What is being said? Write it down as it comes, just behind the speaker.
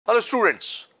Hello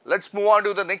students, let's move on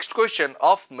to the next question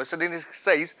of miscellaneous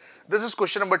exercise. This is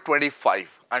question number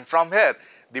 25 and from here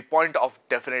the point of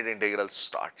definite integral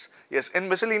starts. Yes, in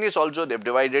miscellaneous also they have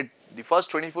divided the first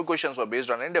 24 questions were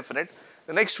based on indefinite.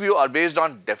 The next few are based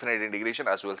on definite integration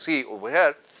as we'll see over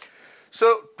here.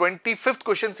 So 25th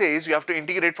question says you have to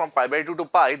integrate from pi by 2 to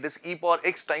pi this e power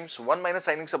x times 1 minus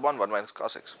sin x upon 1 minus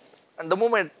cos x. And the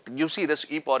moment you see this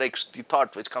e power x, the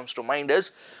thought which comes to mind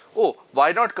is, oh,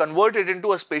 why not convert it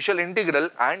into a special integral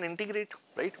and integrate,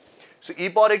 right? So e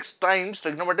power x times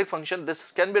trigonometric function,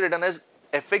 this can be written as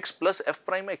fx plus f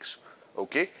prime x,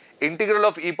 okay? Integral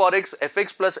of e power x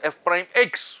fx plus f prime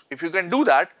x, if you can do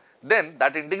that, then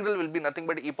that integral will be nothing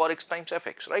but e power x times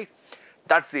fx, right?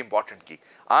 That's the important key.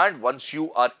 And once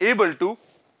you are able to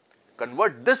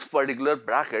convert this particular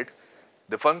bracket,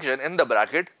 the function in the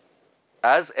bracket,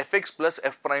 as fx plus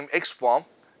f prime x form,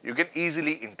 you can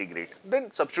easily integrate. Then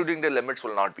substituting the limits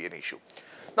will not be an issue.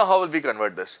 Now how will we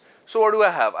convert this? So what do I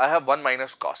have? I have 1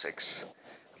 minus cos x,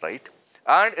 right?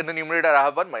 And in the numerator I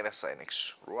have 1 minus sin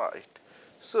x, right?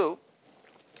 So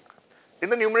in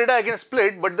the numerator I can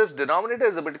split, but this denominator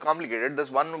is a bit complicated.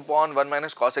 This 1 upon 1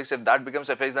 minus cos x, if that becomes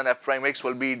fx, then f prime x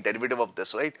will be derivative of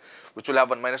this, right? Which will have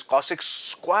 1 minus cos x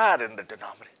square in the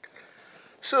denominator.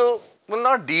 So we'll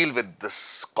not deal with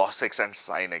this cos x and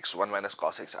sin x, 1 minus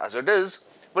cos x as it is.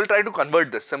 We'll try to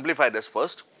convert this, simplify this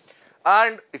first.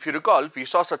 And if you recall, we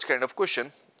saw such kind of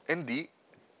question in the,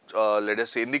 let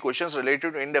us say in the questions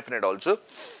related to indefinite also.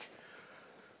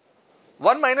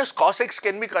 1 minus cos x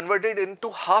can be converted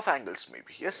into half angles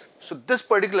maybe, yes. So this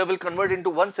particular will convert into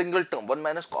one single term. 1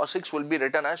 minus cos x will be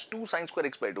written as 2 sin square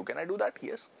x by 2. Can I do that?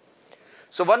 Yes.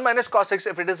 So 1 minus cos x,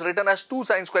 if it is written as 2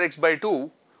 sin square x by 2,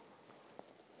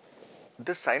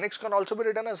 this sin x can also be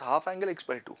written as half angle x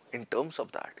by 2 in terms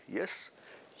of that. Yes,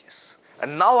 yes.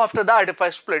 And now after that, if I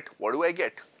split, what do I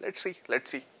get? Let's see, let's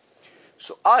see.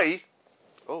 So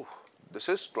this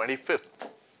is 25th.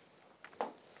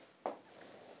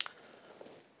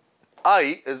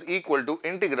 I is equal to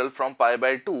integral from pi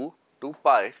by 2 to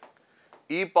pi.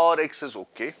 E power x is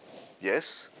okay.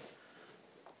 Yes.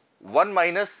 1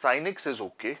 minus sin x is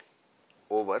okay.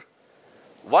 Over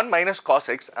 1 minus cos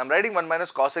x. I am writing 1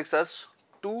 minus cos x as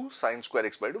 2 sin square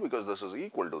x by 2 because this is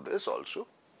equal to this also.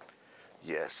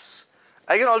 Yes.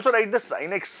 I can also write the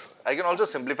sin x. I can also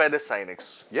simplify this sin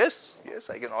x. Yes, yes,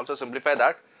 I can also simplify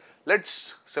that.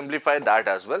 Let's simplify that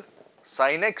as well.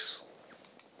 Sin x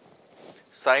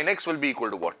will be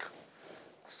equal to what?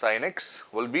 Sin x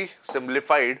will be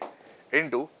simplified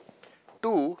into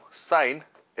 2 sin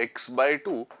x by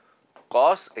 2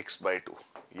 cos x by 2.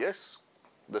 Yes,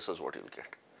 this is what you will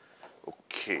get.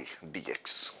 Okay,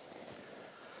 dx.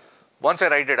 Once I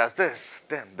write it as this,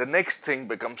 then the next thing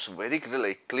becomes very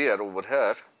clear over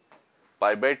here.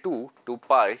 Pi by 2 to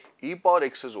pi, e power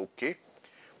x is okay.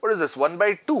 What is this? 1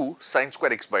 by 2 sin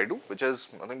square x by 2, which is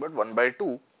nothing but 1 by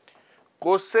 2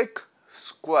 cosec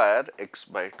square x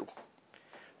by 2.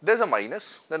 There's a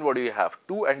minus, then what do you have?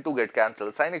 2 and 2 get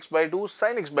cancelled. Sin x by 2,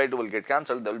 sin x by 2 will get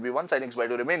cancelled. There will be 1 sin x by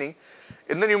 2 remaining.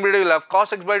 In the numerator, you will have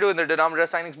cos x by 2. In the denominator,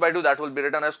 sin x by 2. That will be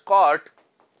written as cot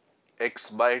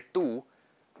x by 2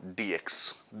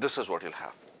 dx. This is what you'll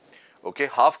have. Okay,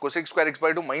 half cosec square x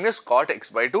by 2 minus cot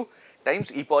x by 2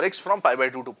 times e power x from pi by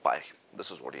 2 to pi. This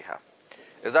is what you have.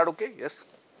 Is that okay? Yes.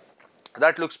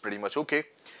 That looks pretty much okay.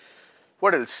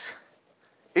 What else?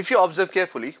 If you observe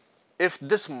carefully, if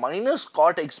this minus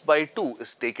cot x by 2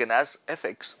 is taken as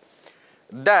fx,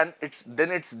 then its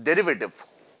derivative,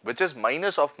 which is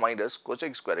minus of minus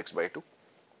cosec square x by 2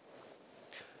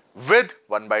 with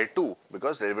 1 by 2,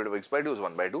 because derivative of x by 2 is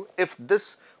 1 by 2. If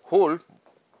this whole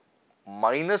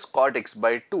minus cot x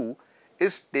by 2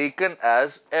 is taken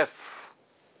as f,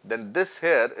 then this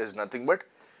here is nothing but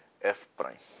f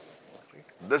prime. Right?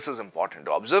 This is important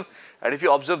to observe, and if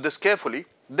you observe this carefully,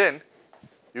 then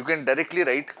you can directly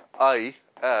write I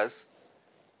as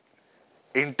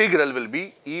integral will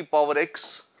be e power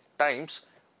x times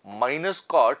minus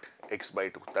cot x by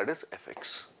 2, that is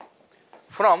fx,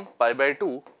 from pi by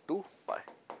 2 to pi.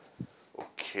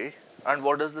 Okay, and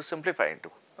what does this simplify into?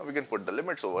 Now we can put the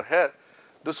limits over here.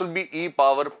 This will be e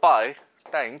power pi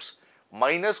times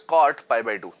minus cot pi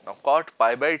by 2. Now cot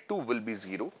pi by 2 will be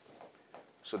 0.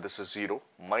 So this is 0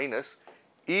 minus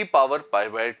e power pi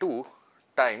by 2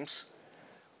 times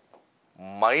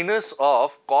minus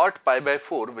of cot pi by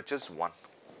 4, which is 1.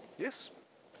 Yes,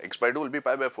 x by 2 will be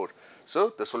pi by 4.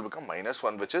 So this will become minus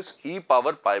 1, which is e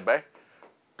power pi by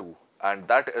 2. And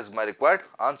that is my required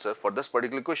answer for this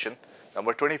particular question,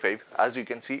 number 25, as you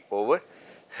can see over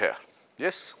here.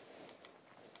 Yes.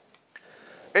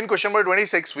 In question number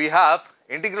 26, we have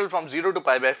integral from 0 to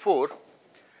pi by 4.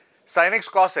 sin x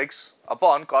cos x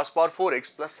upon cos power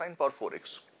 4x plus sin power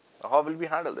 4x. Now how will we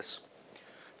handle this?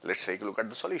 Let's take a look at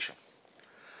the solution.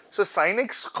 So sin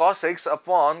x cos x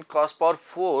upon cos power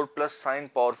 4 plus sin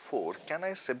power 4. Can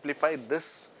I simplify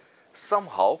this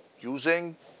somehow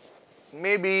using,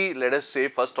 maybe let us say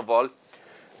first of all,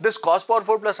 this cos power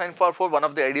 4 plus sin power 4, one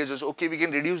of the ideas is, okay, we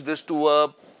can reduce this to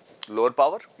a lower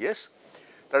power, yes.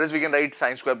 That is, we can write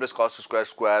sin square plus cos square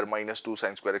square minus 2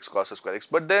 sin square x cos square x.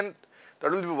 But then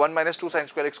that will be 1 minus 2 sin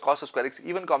square x cos square x,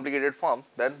 even complicated form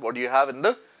than what you have in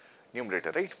the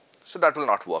numerator, right? So that will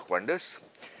not work wonders.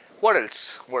 What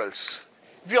else? What else?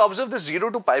 If you observe, the 0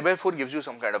 to pi by 4 gives you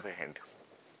some kind of a hint.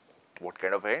 What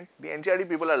kind of a hint? The NCERT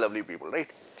people are lovely people, right?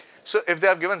 So if they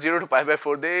have given 0 to pi by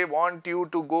 4, they want you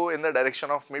to go in the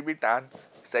direction of maybe tan,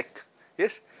 sec,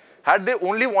 yes. Had they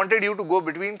only wanted you to go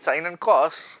between sin and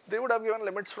cos, they would have given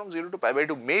limits from 0 to pi by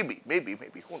 2, maybe,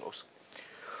 who knows.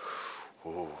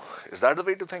 Oh, is that the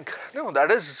way to think? No,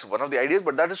 that is one of the ideas,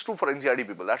 but that is true for NCERT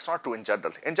people. That's not true in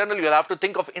general. In general, you will have to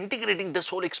think of integrating this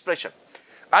whole expression.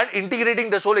 And integrating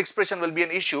this whole expression will be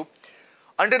an issue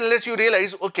until unless you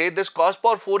realize, okay, this cos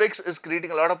power 4x is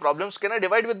creating a lot of problems. Can I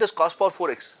divide with this cos power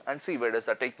 4x and see where does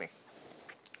that take me?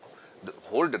 The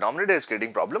whole denominator is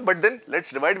creating problem, but then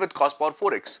let's divide with cos power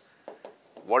 4x.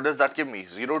 What does that give me?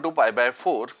 0 to pi by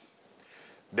 4.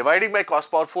 Dividing by cos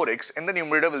power 4x, in the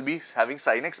numerator will be having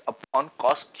sin x upon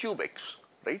cos cube x,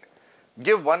 right?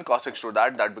 Give 1 cos x to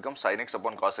that, that becomes sin x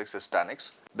upon cos x is tan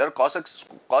x. There cos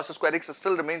square x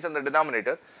still remains in the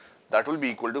denominator, that will be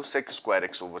equal to sec square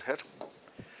x over here.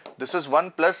 This is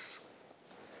 1 plus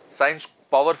sin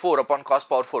power 4 upon cos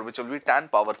power 4, which will be tan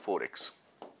power 4x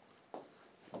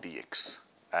dx.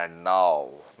 And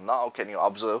now can you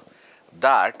observe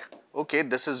that, okay,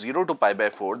 this is 0 to pi by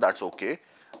 4, that's okay.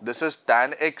 This is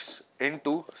tan x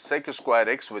into sec square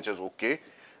x, which is okay.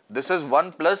 This is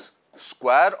 1 plus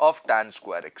square of tan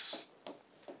square x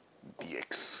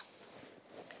dx.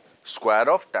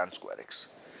 Square of tan square x.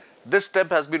 This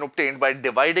step has been obtained by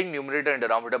dividing numerator and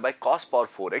denominator by cos power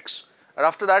 4x. And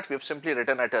after that, we have simply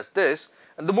written it as this.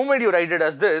 And the moment you write it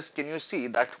as this, can you see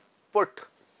that put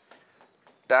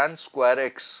tan square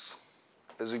x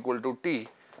is equal to t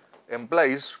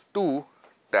implies 2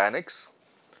 tan x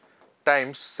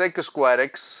times sec square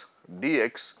x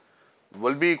dx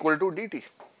will be equal to dt.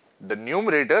 The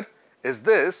numerator is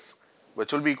this,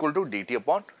 which will be equal to dt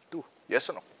upon 2. Yes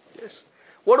or no? Yes.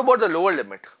 What about the lower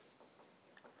limit?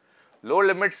 Lower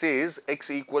limit says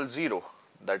x equals 0.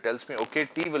 That tells me, okay,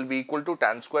 t will be equal to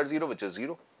tan square 0, which is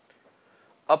 0.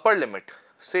 Upper limit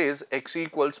says x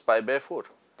equals pi by 4.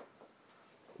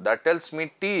 That tells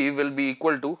me t will be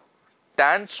equal to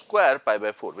tan square pi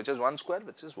by 4, which is 1 square,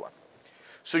 which is 1.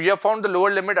 So you have found the lower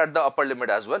limit at the upper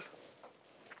limit as well.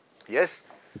 Yes.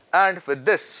 And with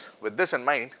this in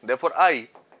mind, therefore I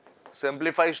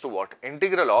simplifies to what?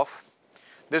 Integral of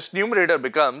this numerator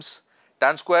becomes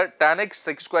tan x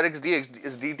sec square x dx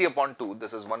is dt upon 2.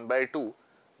 This is 1 by 2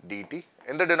 dt.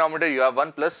 In the denominator you have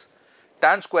 1 plus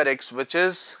tan square x, which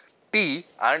is t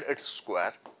and its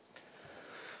square.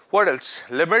 What else?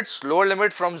 Limits, lower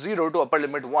limit from 0 to upper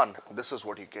limit 1. This is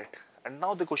what you get. And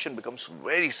now the question becomes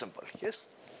very simple. Yes?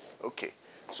 Okay.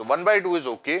 So 1 by 2 is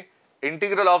okay.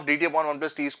 Integral of dt upon 1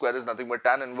 plus t square is nothing but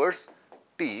tan inverse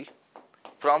t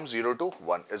from 0 to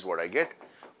 1 is what I get.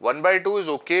 1 by 2 is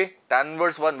okay. Tan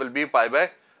inverse 1 will be pi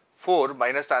by 4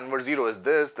 minus tan inverse 0 is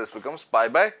this. This becomes pi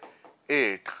by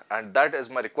 8. And that is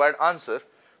my required answer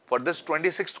for this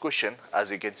 26th question,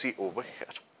 as you can see over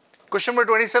here. Question number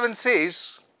 27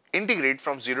 says, integrate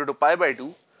from 0 to pi by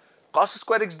 2 cos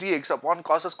square x dx upon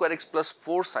cos square x plus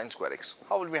 4 sin square x.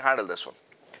 How will we handle this one?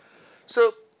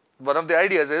 So one of the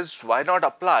ideas is, why not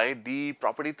apply the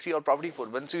property 3 or property 4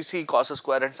 once you see cos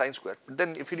square and sin square. But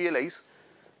then if you realize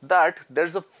that there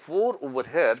is a 4 over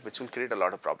here, which will create a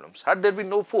lot of problems. Had there been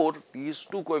no 4, these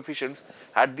two coefficients,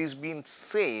 had these been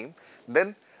same,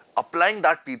 then applying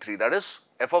that P3, that is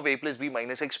f of a plus b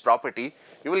minus x property,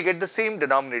 you will get the same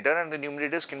denominator and the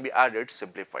numerators can be added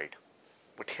simplified.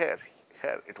 But here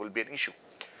it will be an issue.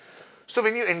 So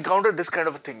when you encounter this kind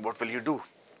of a thing, what will you do?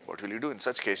 What will you do in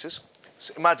such cases?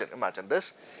 So imagine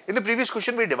this. In the previous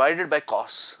question, we divided by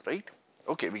cos, right?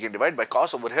 Okay, we can divide by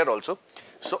cos over here also.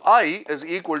 So I is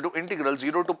equal to integral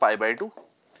 0 to pi by 2.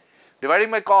 Dividing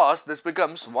by cos, this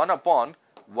becomes 1 upon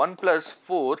 1 plus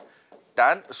 4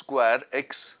 tan square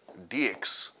x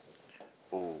dx.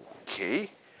 Okay,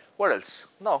 what else?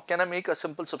 Now, can I make a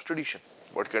simple substitution?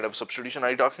 What kind of substitution are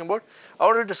you talking about? I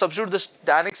wanted to substitute this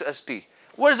tan x as t.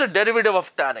 What is the derivative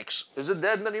of tan x? Is it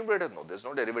there in the numerator? No, there is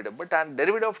no derivative. But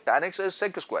derivative of tan x is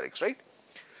sec square x, right?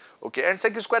 Okay, and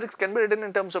sec square x can be written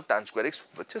in terms of tan square x,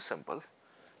 which is simple.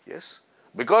 Yes.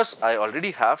 because I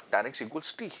already have tan x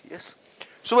equals t. Yes.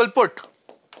 So we'll put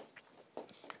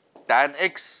tan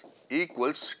x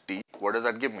equals t. What does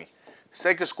that give me?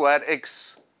 Sec square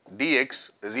x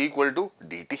dx is equal to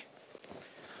dt.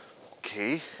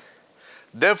 Okay.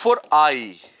 Therefore,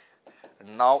 I,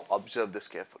 now observe this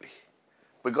carefully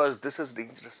because this is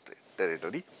dangerous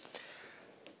territory.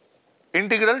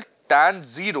 Integral tan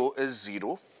 0 is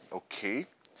 0. Okay.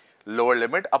 Lower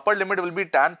limit. Upper limit will be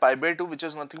tan pi by 2, which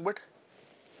is nothing but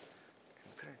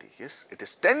infinity. Yes, it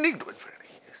is tending to infinity.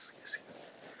 Yes, yes.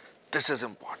 This is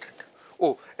important.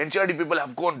 Oh, NCERT people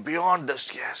have gone beyond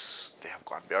this. Yes, they have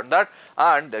gone beyond that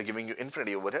and they are giving you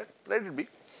infinity over here. Let it be.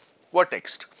 What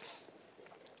next?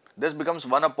 This becomes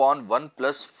 1 upon 1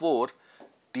 plus 4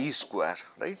 t square,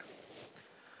 right?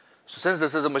 So since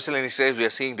this is a miscellaneous exercise, we are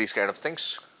seeing these kind of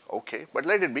things. Okay, but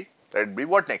let it be. Let it be.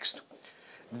 What next?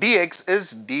 Dx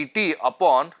is dt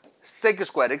upon sec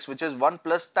square x, which is 1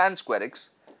 plus tan square x,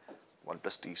 1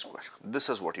 plus t square. This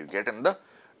is what you get in the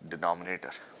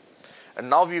denominator. And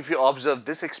now if you observe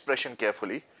this expression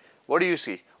carefully, what do you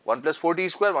see? 1 plus 4t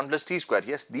square, 1 plus t square.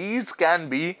 Yes, these can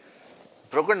be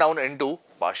broken down into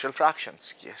partial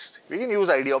fractions. Yes, we can use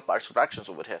idea of partial fractions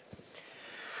over here.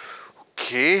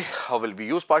 Okay, how will we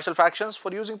use partial fractions?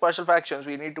 For using partial fractions,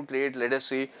 we need to create, let us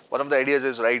say, one of the ideas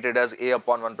is write it as a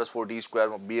upon 1 plus 4t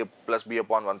square, b plus b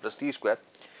upon 1 plus t square.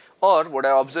 Or what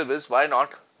I observe is, why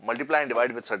not multiply and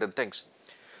divide with certain things?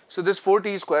 So this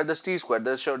 4t square, this t square,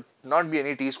 there should not be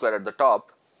any t square at the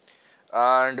top.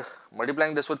 And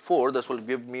multiplying this with 4, this will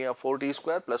give me a 4t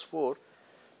square plus 4.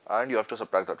 And you have to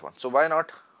subtract that one. So why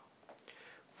not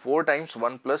 4 times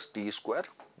 1 plus t square,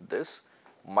 this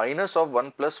minus of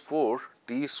 1 plus 4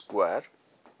 t square,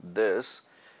 this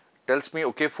tells me,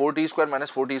 okay, 4t square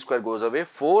minus 4t square goes away.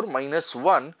 4 minus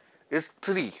 1 is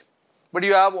 3. But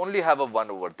you only have a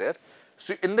 1 over there.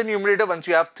 So in the numerator, once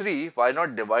you have 3, why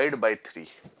not divide by 3?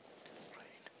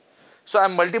 Right. So I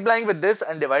am multiplying with this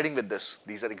and dividing with this.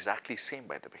 These are exactly same,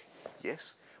 by the way.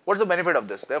 Yes. What's the benefit of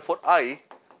this? Therefore, I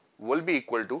will be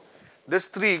equal to, this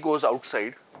 3 goes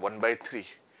outside, 1 by 3.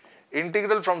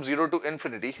 Integral from 0 to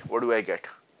infinity, what do I get?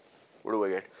 What do I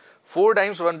get? 4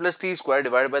 times 1 plus t square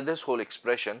divided by this whole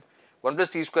expression. 1 plus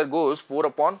t square goes 4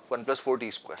 upon 1 plus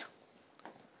 4t square.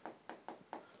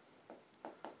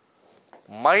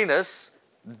 Minus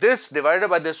this divided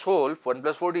by this whole, 1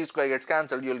 plus 4t square gets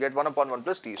cancelled, you will get 1 upon 1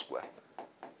 plus t square.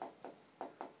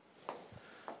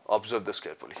 Observe this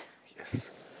carefully.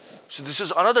 Yes. So this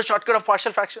is another shortcut of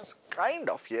partial fractions. Kind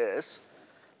of, yes.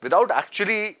 Without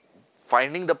actually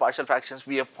finding the partial fractions,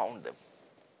 we have found them.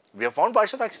 We have found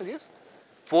partial fractions, yes.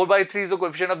 4 by 3 is the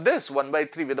coefficient of this. 1 by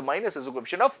 3 with the minus is the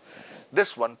coefficient of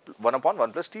this 1 upon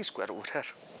 1 plus t square over here.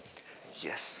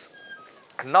 Yes.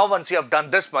 And now once you have done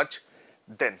this much,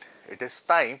 then it is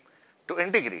time to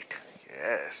integrate.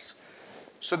 Yes.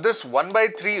 So this 1 by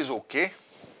 3 is okay.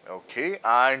 Okay.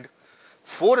 And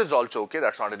 4 is also okay.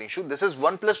 That's not an issue. This is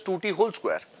 1 plus 2t whole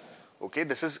square. Okay.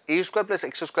 This is a square plus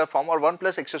x square form or 1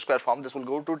 plus x square form. This will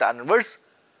go to tan inverse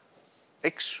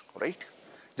x, right?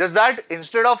 Just that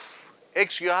instead of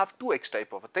x, you have 2x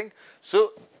type of a thing.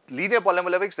 So linear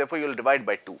polynomial of x, therefore you will divide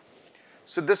by 2.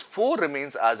 So this 4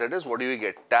 remains as it is. What do you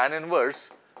get? Tan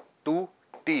inverse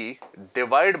 2t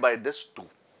divided by this 2.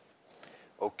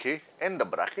 Okay, in the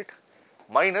bracket.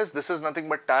 Minus, this is nothing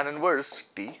but tan inverse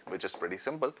t, which is pretty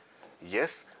simple.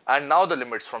 Yes, and now the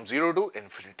limits from 0 to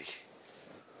infinity.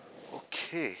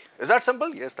 Okay, is that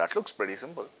simple? Yes, that looks pretty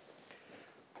simple.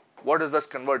 What does this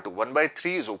convert to? 1 by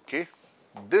 3 is okay.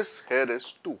 This here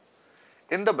is 2.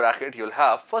 In the bracket, you'll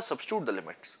have, first substitute the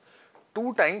limits.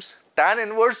 2 times tan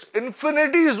inverse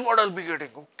infinity is what I'll be getting.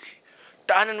 Okay,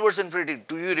 tan inverse infinity.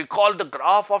 Do you recall the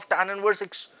graph of tan inverse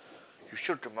x? You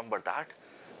should remember that.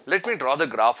 Let me draw the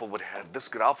graph over here. This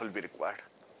graph will be required.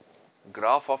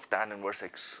 Graph of tan inverse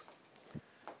x.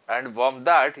 And from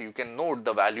that, you can note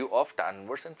the value of tan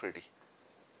inverse infinity.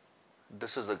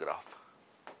 This is the graph.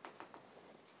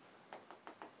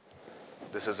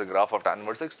 This is the graph of tan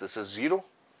inverse x. This is 0.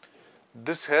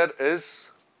 This here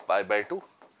is pi by 2.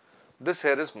 This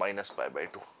here is minus pi by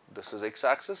 2. This is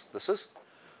x-axis. This is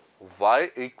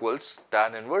y equals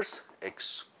tan inverse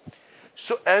x.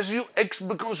 So as x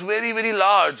becomes very, very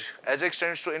large, as x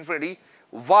tends to infinity,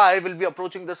 y will be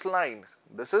approaching this line.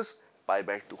 This is pi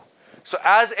by 2. So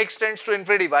as x tends to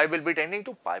infinity, y will be tending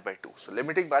to pi by 2. So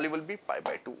limiting value will be pi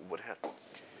by 2 over here.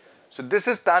 So this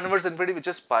is tan inverse infinity, which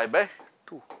is pi by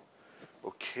 2.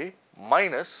 Okay,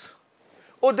 minus,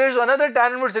 oh, there is another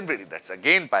tan inverse infinity. That's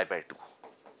again pi by 2.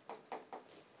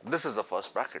 This is the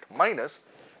first bracket. Minus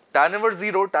tan inverse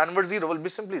 0. Tan inverse 0 will be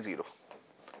simply 0.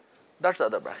 That's the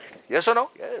other bracket. Yes or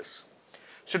no? Yes.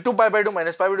 So 2 pi by 2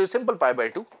 minus pi by 2 is simple pi by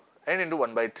 2, n into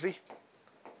 1 by 3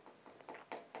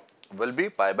 will be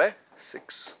pi by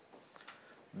 6.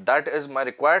 That is my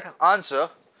required answer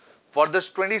for this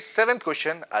 27th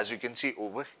question, as you can see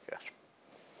over here.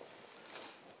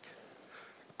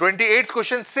 28th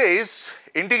question says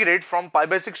integrate from pi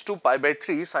by 6 to pi by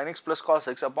 3 sin x plus cos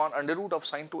x upon under root of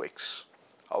sin 2x.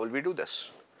 How will we do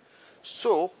this?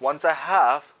 So once I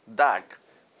have that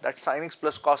sin x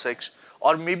plus cos x,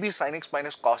 or maybe sin x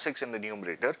minus cos x in the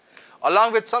numerator,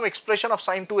 along with some expression of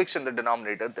sin 2x in the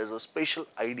denominator, there is a special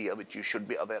idea which you should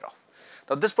be aware of.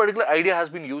 Now this particular idea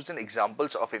has been used in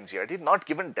examples of NCERT, not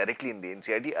given directly in the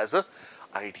NCERT as a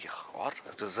idea or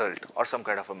result or some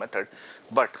kind of a method,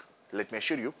 but let me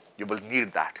assure you, you will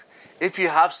need that. If you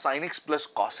have sin x plus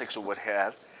cos x over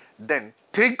here, then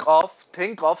think of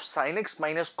sin x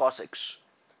minus cos x.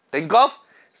 Think of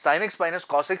sin x minus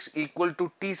cos x equal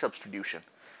to t substitution,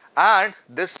 and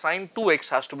this sin 2x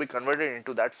has to be converted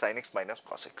into that sin x minus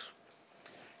cos x.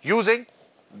 Using,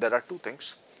 there are two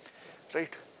things,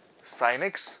 right? Sin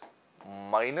x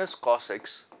minus cos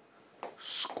x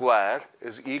square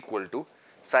is equal to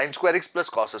sin square x plus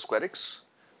cos square x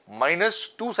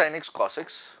minus 2 sin x cos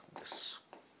x. This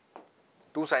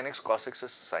 2 sin x cos x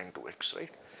is sin 2x, right?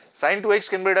 Sin 2x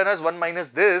can be done as 1 minus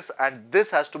this, and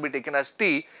this has to be taken as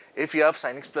t if you have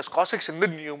sin x plus cos x in the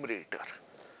numerator,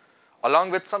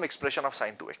 along with some expression of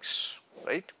sin 2x,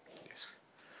 right? Yes.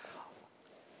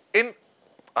 In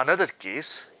another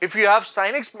case, if you have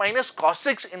sin x minus cos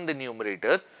x in the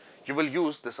numerator, you will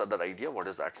use this other idea. What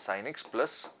is that? Sin x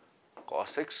plus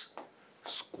cos x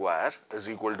square is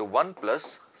equal to 1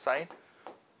 plus sin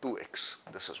 2x.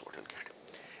 This is what you'll get.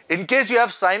 In case you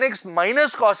have sin x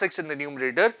minus cos x in the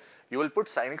numerator, you will put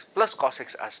sin x plus cos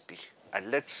x as t.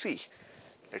 And let's see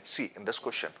in this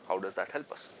question, how does that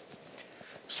help us?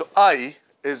 So I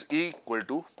is equal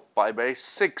to pi by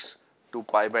 6 to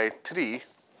pi by 3.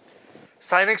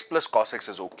 Sin x plus cos x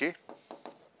is okay.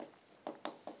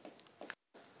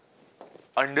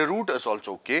 Under root is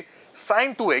also okay.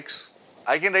 Sin 2x,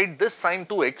 I can write this sin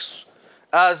 2x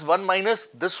as 1 minus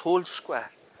this whole square.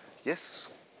 Yes,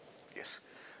 yes.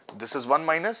 This is 1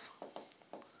 minus.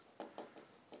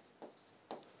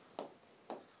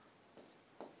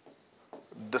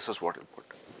 This is what you'll put.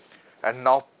 And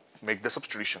now make the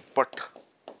substitution. Put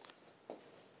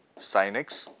sin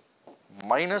x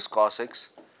minus cos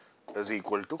x is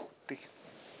equal to t.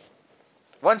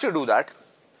 Once you do that,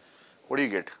 what do you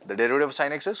get? The derivative of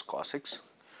sin x is cos x.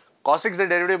 Cos x, the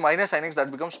derivative minus sin x,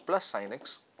 that becomes plus sin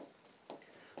x,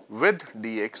 with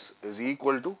dx is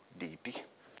equal to dt.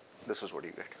 This is what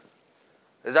you get.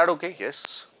 Is that okay?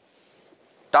 Yes.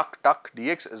 Tuck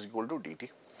dx is equal to dt.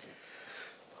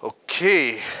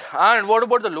 Okay. And what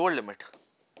about the lower limit?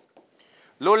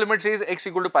 Lower limit says x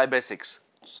equal to pi by 6.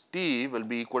 T will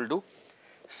be equal to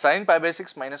sin pi by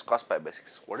 6 minus cos pi by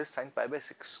 6. What is sin pi by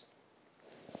 6?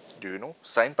 Do you know?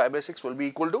 Sin pi by 6 will be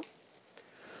equal to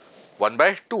 1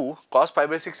 by 2. Cos pi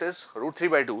by 6 is root 3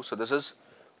 by 2. So this is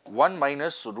 1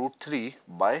 minus root 3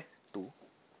 by 2.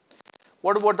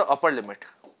 What about the upper limit?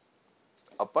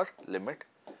 Upper limit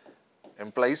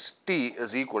implies t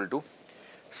is equal to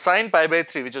sin pi by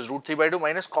 3, which is root 3 by 2,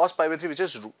 minus cos pi by 3, which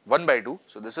is 1 by 2.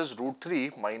 So this is root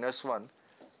 3 minus 1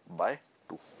 by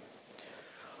 2.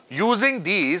 Using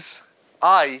these,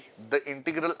 the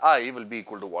integral I will be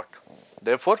equal to what?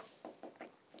 Therefore,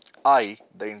 the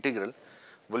integral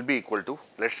will be equal to,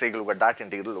 let's take a look at that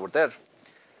integral over there.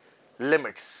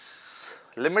 Limits.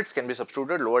 Limits can be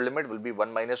substituted. Lower limit will be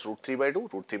 1 minus root 3 by 2,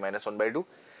 root 3 minus 1 by 2.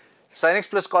 Sin x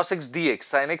plus cos x dx.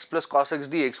 Sin x plus cos x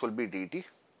dx will be dt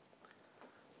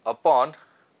upon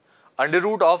under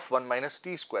root of 1 minus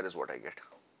t square is what I get.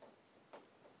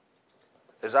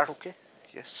 Is that okay?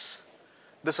 Yes.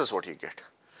 This is what you get.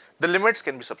 The limits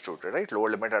can be substituted, right? Lower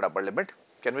limit and upper limit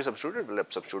can be substituted. We'll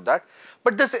substitute that.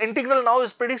 But this integral now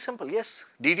is pretty simple. Yes.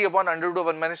 Dt upon under root of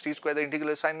 1 minus t square, the integral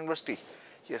is sin inverse t.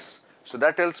 Yes. So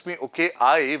that tells me, okay,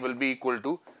 I will be equal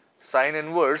to sin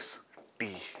inverse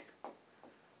t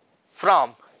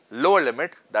from lower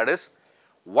limit, that is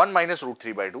 1 minus root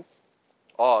 3 by 2,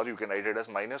 or you can write it as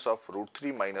minus of root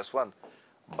 3 minus 1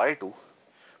 by 2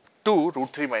 to root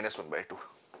 3 minus 1 by 2.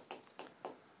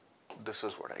 This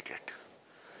is what I get.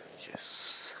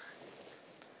 Yes.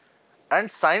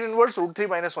 And sin inverse root 3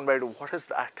 minus 1 by 2, what is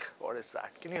that? What is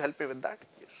that? Can you help me with that?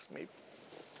 Yes, maybe.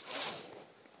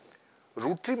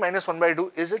 Root 3 minus 1 by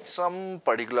 2, is it some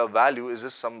particular value? Is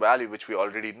this some value which we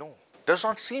already know? Does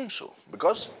not seem so,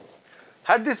 because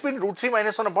had this been root 3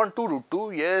 minus 1 upon 2 root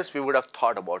 2, yes, we would have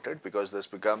thought about it, because this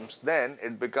becomes, then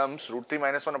it becomes root 3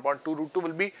 minus 1 upon 2 root 2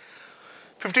 will be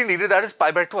 15 degree, that is pi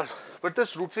by 12. But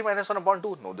this root 3 minus 1 upon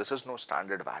 2, no, this is no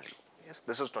standard value. Yes,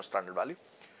 this is no standard value.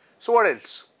 So what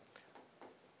else?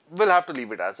 We'll have to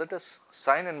leave it as it is.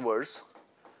 Sine inverse,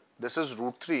 this is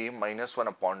root 3 minus 1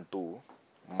 upon 2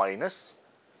 minus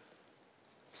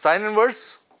sine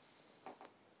inverse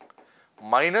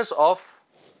minus of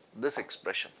this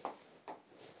expression,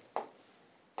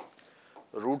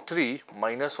 root 3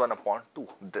 minus 1 upon 2,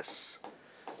 this.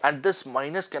 And this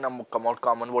minus can come out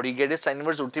common. What you get is sine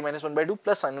inverse root 3 minus 1 by 2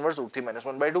 plus sine inverse root 3 minus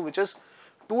 1 by 2, which is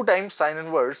 2 times sine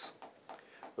inverse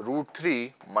root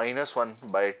 3 minus 1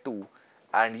 by 2.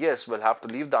 And yes, we'll have to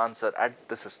leave the answer at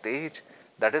this stage.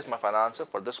 That is my final answer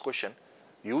for this question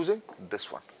using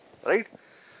this one, right?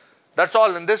 That's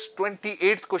all in this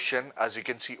 28th question, as you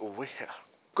can see over here.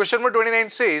 Question number 29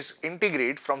 says,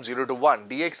 integrate from 0 to 1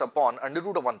 dx upon under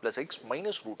root of 1 plus x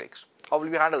minus root x. How will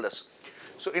we handle this?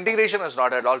 So integration is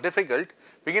not at all difficult.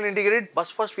 We can integrate, but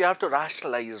first we have to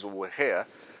rationalize over here.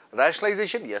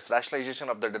 Rationalization, yes, rationalization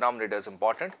of the denominator is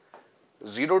important.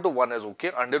 0 to 1 is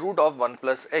okay. Under root of 1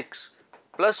 plus x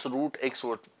plus root x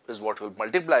is what we'll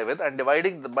multiply with, and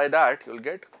dividing by that you'll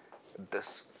get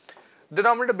this.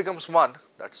 Denominator becomes 1.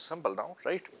 That's simple now,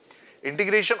 right?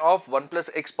 Integration of 1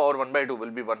 plus x power 1 by 2 will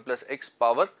be 1 plus x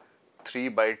power 3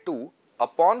 by 2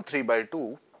 upon 3 by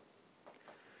 2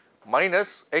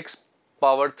 minus x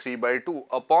power 3 by 2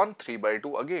 upon 3 by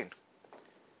 2 again.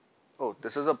 Oh,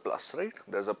 this is a plus, right?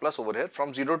 There's a plus over here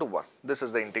from 0 to 1. This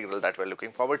is the integral that we're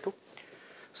looking forward to.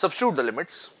 Substitute the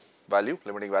limits,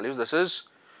 limiting values. This is,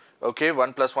 okay,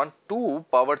 1 plus 1, 2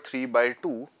 power 3 by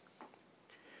 2.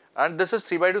 And this is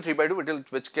 3 by 2,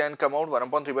 which can come out 1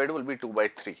 upon 3 by 2 will be 2 by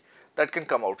 3. That can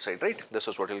come outside, right? This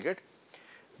is what you'll get.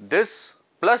 This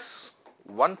plus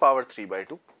 1 power 3 by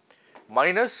 2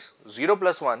 minus 0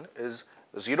 plus 1 is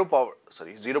 0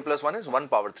 plus 1 is 1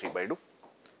 power 3 by 2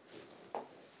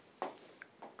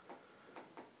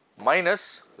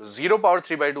 minus 0 power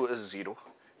 3 by 2 is 0.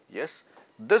 Yes,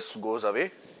 this goes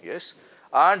away. Yes,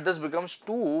 and this becomes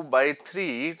 2 by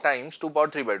 3 times 2 power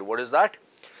 3 by 2. What is that?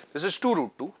 This is 2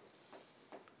 root 2.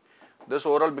 This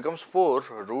overall becomes 4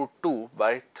 root 2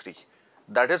 by 3.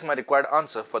 That is my required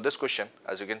answer for this question,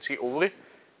 as you can see over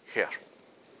here.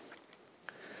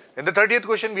 In the 30th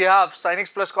question, we have sin x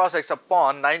plus cos x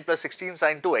upon 9 plus 16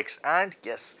 sin 2x. And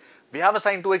yes, we have a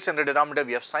sin 2x in the denominator.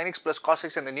 We have sin x plus cos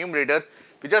x in the numerator.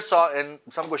 We just saw in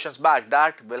some questions back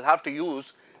that we'll have to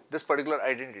use this particular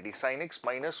identity. Sin x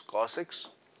minus cos x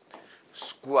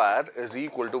square is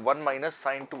equal to 1 minus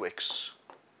sin 2x.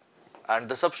 And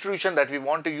the substitution that we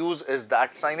want to use is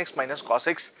that sin x minus cos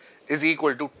x is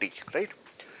equal to t, right?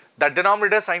 That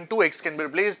denominator sin 2x can be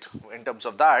replaced in terms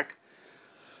of that.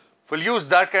 We'll use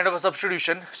that kind of a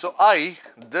substitution. So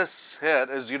this here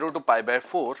is 0 to pi by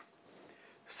 4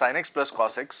 sin x plus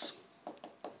cos x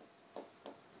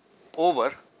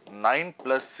over 9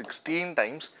 plus 16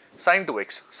 times sin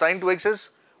 2x. Sin 2x is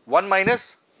 1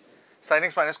 minus sin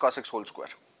x minus cos x whole square.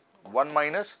 1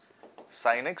 minus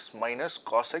sin x minus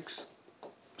cos x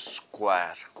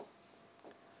square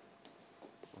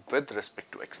with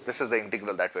respect to x. This is the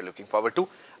integral that we're looking forward to.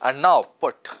 And now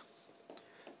put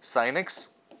sin x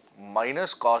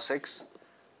minus cos x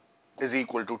is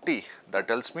equal to t. That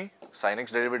tells me sin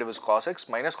x derivative is cos x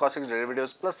minus cos x derivative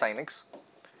is plus sin x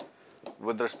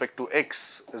with respect to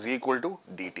x is equal to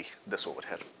dt. This over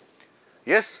here.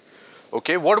 Yes.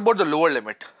 Okay. What about the lower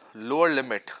limit? Lower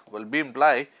limit will be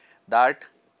imply that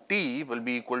t will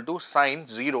be equal to sin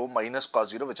 0 minus cos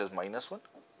 0, which is minus 1.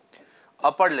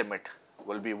 Upper limit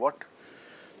will be what?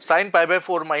 Sin pi by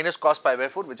 4 minus cos pi by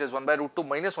 4, which is 1 by root 2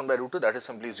 minus 1 by root 2, that is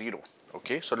simply 0.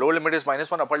 Okay, so lower limit is minus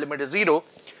 1, upper limit is 0.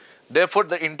 Therefore,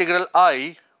 the integral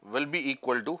I will be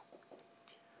equal to,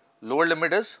 lower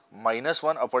limit is minus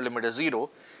 1, upper limit is 0.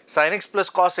 Sin x plus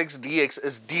cos x dx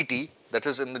is dt, that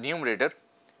is in the numerator.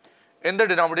 In the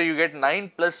denominator, you get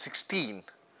 9 plus 16,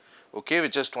 okay,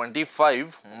 which is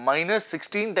 25 minus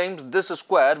 16 times this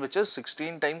square, which is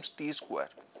 16 times t square.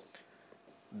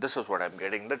 This is what I'm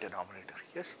getting the denominator.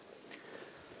 Yes.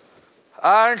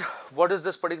 And what is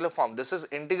this particular form? This is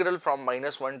integral from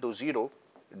minus 1 to 0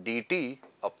 dt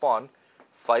upon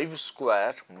 5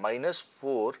 square minus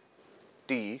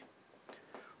 4t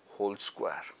whole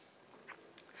square.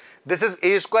 This is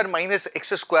a square minus x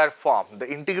square form.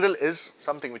 The integral is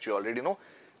something which you already know.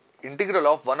 Integral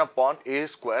of 1 upon a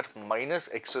square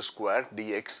minus x square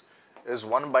dx is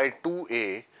 1 by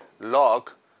 2a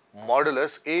log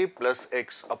modulus a plus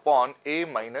x upon a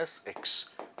minus x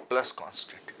plus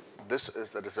constant. This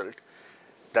is the result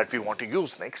that we want to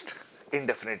use next,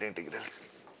 indefinite integrals.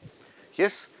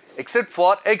 Yes, Except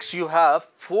for x, you have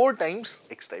 4 times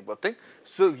x type of thing.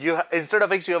 So you instead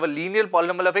of x, you have a linear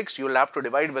polynomial of x. You will have to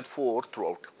divide with 4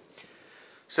 throughout.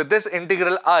 So this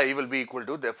integral I will be equal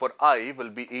to, therefore I will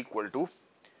be equal to,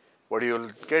 what you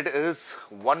will get is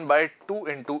 1 by 2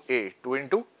 into a, 2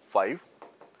 into 5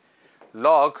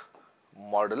 log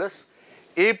modulus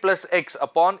a plus x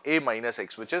upon a minus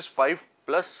x, which is 5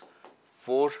 plus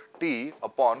 4t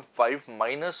upon 5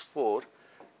 minus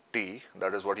 4t.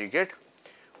 That is what you get,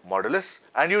 modulus,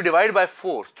 and you divide by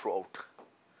 4 throughout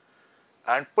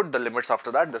and put the limits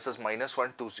after that. This is minus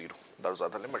 1 to 0. Those are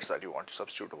the limits that you want to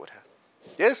substitute over here.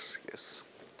 Yes, yes.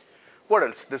 What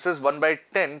else? This is 1 by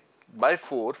 10 by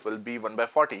 4 will be 1 by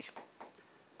 40.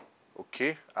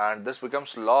 Okay, and this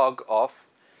becomes log of,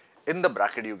 in the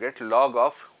bracket you get log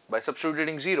of, by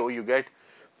substituting 0 you get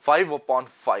 5 upon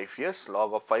 5. Yes,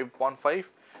 log of 5 upon 5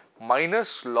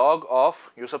 minus log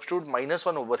of, you substitute minus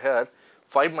 1 over here,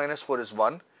 5 minus 4 is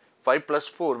 1, 5 plus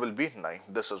 4 will be 9.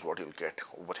 This is what you will get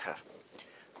over here.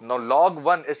 Now log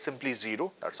 1 is simply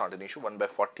 0, that's not an issue. 1 by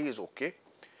 40 is okay.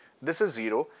 This is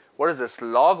 0. What is this?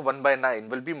 Log 1 by 9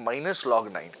 will be minus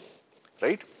log 9,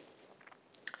 right?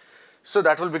 So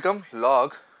that will become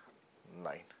log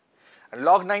 9. And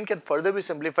log 9 can further be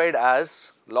simplified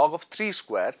as log of 3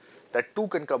 square. That 2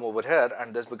 can come over here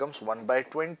and this becomes 1 by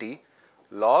 20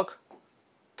 log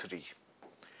 3.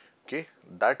 Okay,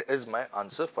 that is my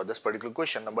answer for this particular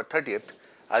question number 30th,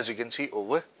 as you can see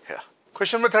over here.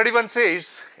 Question number 31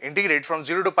 says, integrate from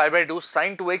 0 to pi by 2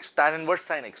 sine 2x tan inverse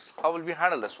sin x. How will we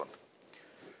handle this one?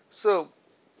 So,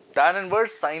 tan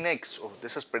inverse sin x, oh,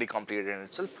 this is pretty complicated in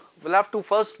itself. We'll have to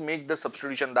first make the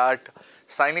substitution that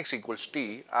sin x equals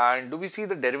t, and do we see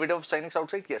the derivative of sin x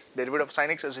outside? Yes, derivative of sin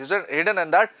x is hidden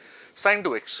and that sin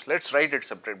 2x. Let's write it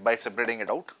separate by separating it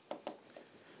out.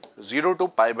 0 to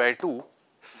pi by 2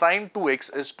 sin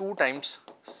 2x is 2 times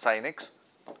sin x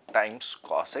times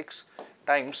cos x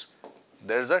times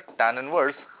there is a tan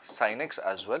inverse sin x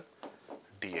as well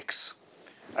dx.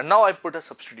 And now I put a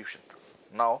substitution.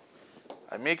 Now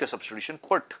I make a substitution,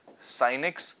 put sin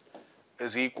x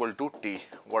is equal to t.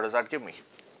 What does that give me?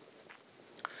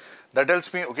 That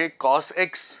tells me, okay, cos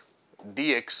x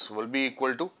dx will be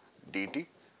equal to dt.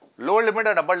 Lower limit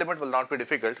and upper limit will not be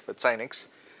difficult with sin x.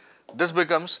 This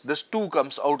becomes, this 2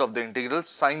 comes out of the integral,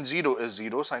 sin 0 is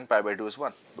 0, sin pi by 2 is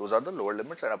 1. Those are the lower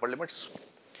limits and upper limits.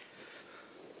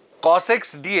 Cos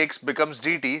x dx becomes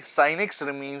dt, sin x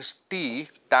remains t,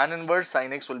 tan inverse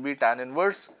sin x will be tan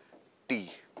inverse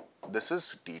t. This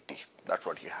is dt. That's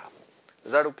what you have.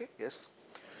 Is that okay? Yes.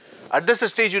 At this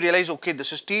stage you realize, okay,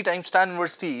 this is t times tan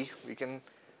inverse t. We can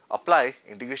apply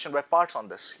integration by parts on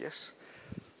this. Yes.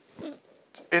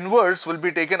 Inverse will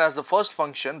be taken as the first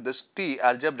function. This t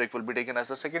algebraic will be taken as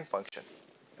the second function.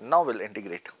 Now we'll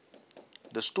integrate.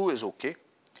 This 2 is okay.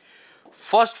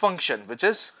 First function, which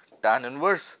is tan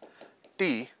inverse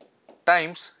t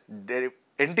times the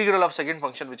integral of second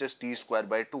function, which is t square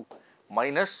by 2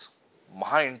 minus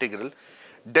Maha integral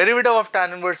derivative of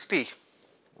tan inverse t,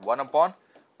 1 upon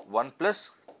 1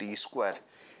 plus t square.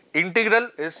 Integral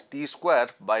is t square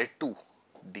by 2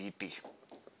 dt.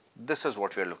 This is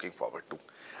what we are looking forward to.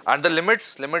 And the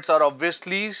limits are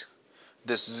obviously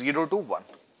this 0 to 1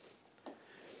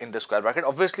 in the square bracket.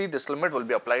 Obviously this limit will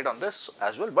be applied on this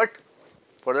as well, but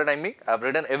for the time being I have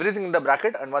written everything in the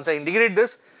bracket, and once I integrate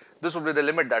this, this will be the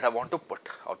limit that I want to put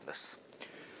on this.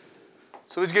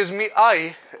 So which gives me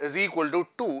I is equal to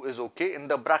 2 is okay in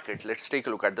the bracket. Let's take a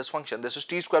look at this function. This is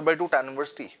t square by 2 tan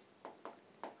inverse t.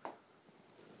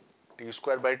 T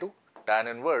square by 2 tan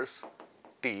inverse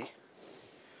t.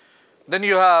 Then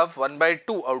you have 1 by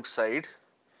 2 outside,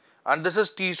 and this is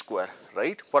t square,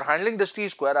 right? For handling this t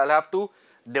square, I'll have to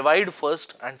divide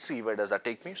first and see where does that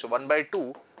take me. So 1 by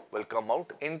 2 will come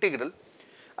out, integral.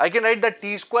 I can write that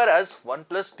t square as 1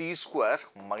 plus t square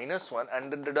minus 1,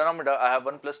 and in the denominator I have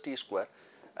 1 plus t square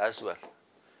as well.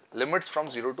 Limits from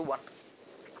 0 to 1.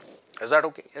 Is that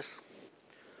okay? Yes.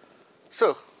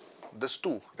 So this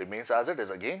 2 remains as it is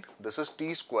again. This is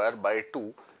t square by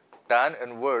 2 tan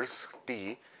inverse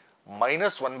t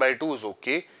minus 1 by 2 is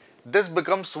okay. This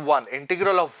becomes 1.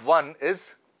 Integral of 1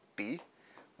 is t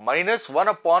minus 1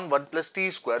 upon 1 plus t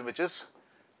square, which is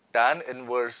tan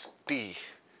inverse t.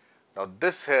 Now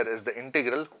this here is the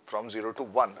integral from 0 to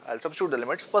 1. I'll substitute the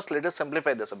limits. First let us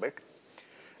simplify this a bit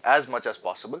as much as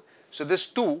possible. So this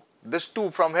 2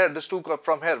 from here, this 2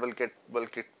 from here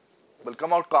will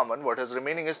come out common. What is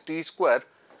remaining is t square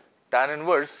tan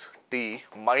inverse t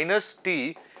minus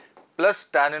t plus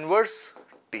tan inverse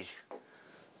t.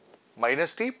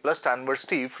 Minus t plus tan inverse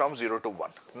t from 0 to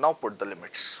 1. Now put the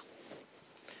limits.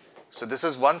 So this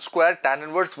is 1 square, tan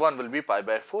inverse 1 will be pi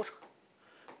by 4.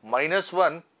 minus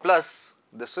 1 plus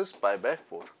this is pi by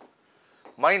 4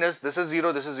 minus this is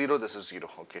 0, this is 0, this is 0.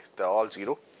 Okay, they are all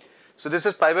 0. So this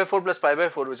is pi by 4 plus pi by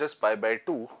 4, which is pi by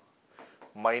 2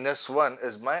 minus 1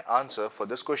 is my answer for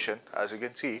this question, as you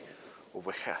can see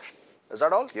over here. Is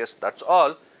that all? Yes, that's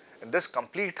all in this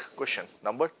complete question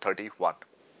number 31.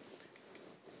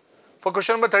 For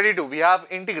question number 32, we have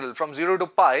integral from 0 to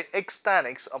pi x tan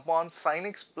x upon sin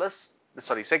x plus,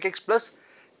 sec x plus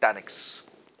tan x.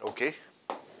 Okay,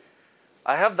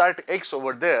 I have that x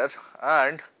over there,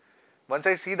 and once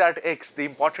I see that x, the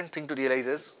important thing to realize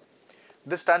is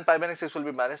this tan pi by x will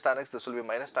be minus tan x, this will be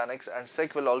minus tan x, and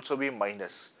sec will also be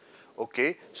minus.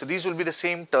 Okay, so these will be the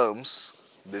same terms.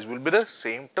 These will be the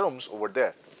same terms over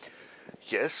there.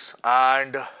 Yes,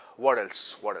 and what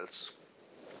else? What else?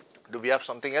 Do we have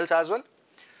something else as well?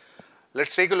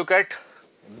 Let's take a look at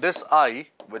this I,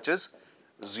 which is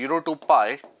 0 to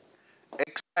pi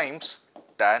x times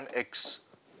tan x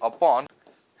upon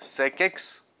sec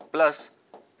x plus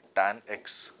tan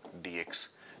x dx.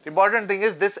 The important thing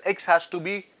is this x has to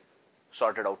be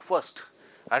sorted out first.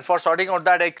 And for sorting out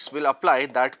that x, we'll apply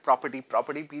that property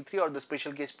P3 or the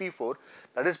special case P4,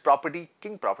 that is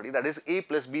king property, that is a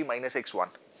plus b minus x1.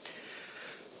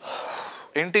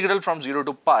 Integral from 0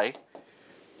 to pi,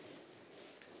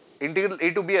 integral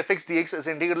a to b fx dx is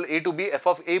integral a to b f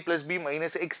of a plus b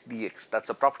minus x dx. That's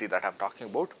the property that I'm talking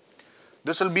about.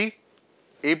 This will be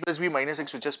a plus b minus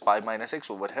x, which is pi minus x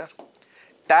over here.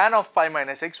 Tan of pi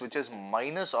minus x, which is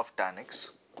minus of tan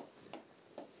x.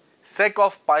 Sec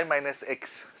of pi minus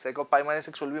x. Sec of pi minus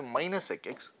x will be minus sec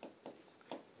x.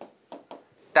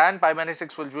 Tan pi minus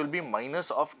x will be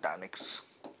minus of tan x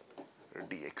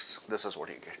dx. This is what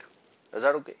you get. Is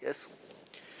that okay? Yes.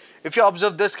 If you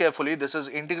observe this carefully, this is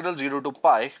integral 0 to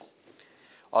pi.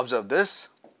 Observe this,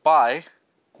 pi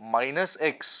minus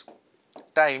x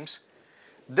times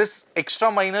this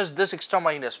extra minus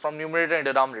from numerator and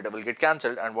denominator will get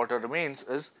cancelled, and what remains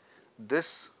is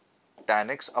this tan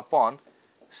x upon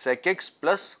sec x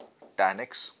plus tan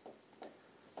x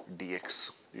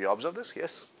dx. You observe this?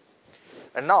 Yes.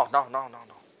 And now.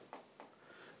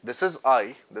 This is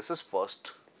I, this is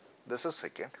first, this is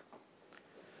second.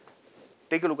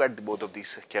 Take a look at both of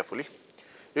these carefully.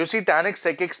 You see tan x,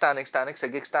 sec x, tan x, tan x,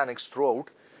 sec x, tan x throughout.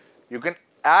 You can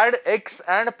add x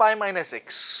and pi minus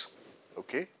x.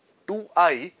 Okay,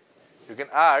 2i, you can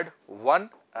add 1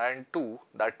 and 2.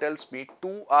 That tells me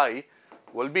 2i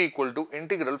will be equal to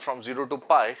integral from 0 to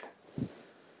pi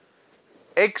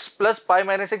x plus pi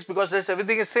minus x, because this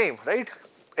everything is same, right?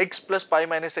 X plus pi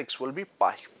minus x will be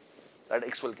pi. That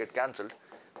x will get cancelled.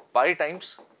 Pi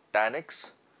times tan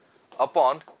x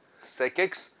upon sec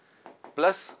x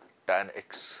plus tan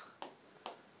x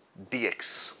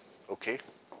dx. Okay.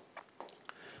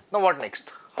 Now what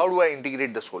next? How do I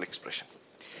integrate this whole expression?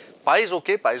 Pi is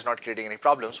okay, pi is not creating any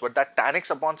problems, but that tan x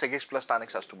upon sec x plus tan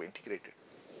x has to be integrated.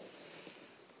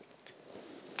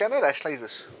 Can I rationalize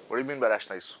this? What do you mean by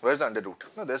rationalize? Where is the under root?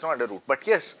 No, there is no under root. But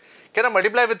yes, can I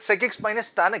multiply with sec x minus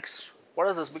tan x? What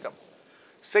does this become?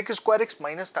 Sec square x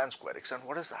minus tan square x. And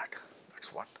what is that?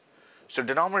 That's 1. So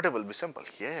denominator will be simple.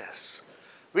 Yes.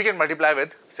 We can multiply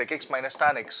with sec x minus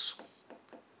tan x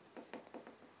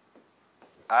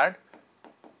and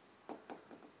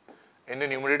in the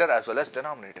numerator as well as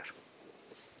denominator.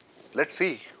 Let's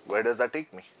see, where does that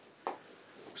take me?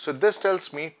 So this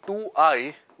tells me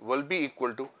 2i will be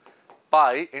equal to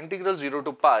pi integral 0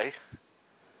 to pi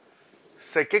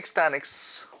sec x tan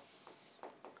x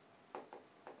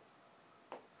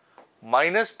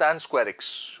minus tan square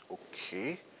x.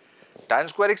 Okay. Tan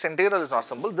square x integral is not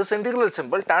simple. This integral is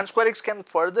simple. Tan square x can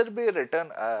further be written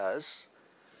as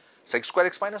sec square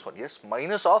x minus 1. Yes,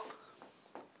 minus of,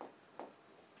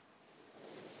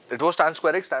 it was tan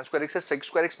square x is sec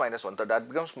square x minus 1. So that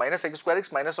becomes minus sec square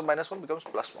x minus of minus 1 becomes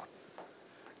plus 1.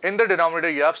 In the denominator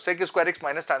you have sec square x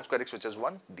minus tan square x, which is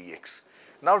 1 dx.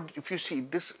 Now if you see,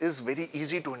 this is very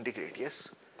easy to integrate.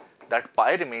 Yes, that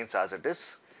pi remains as it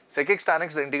is. Sec x tan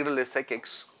x, the integral is sec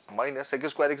x, minus sec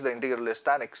square x, the integral is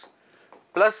tan x,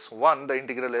 plus 1, the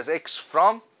integral is x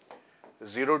from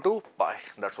 0 to pi.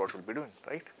 That's what we'll be doing,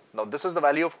 right? Now this is the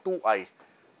value of 2i.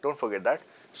 Don't forget that.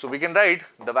 So we can write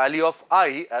the value of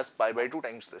I as pi by 2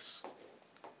 times this,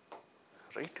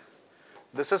 right?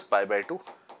 This is pi by 2.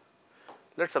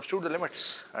 Let's substitute the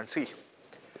limits and see.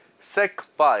 Sec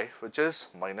pi, which is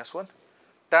minus 1,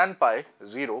 tan pi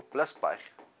 0 plus pi,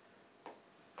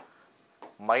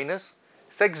 minus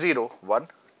sec 0 1,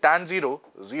 tan 0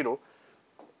 0,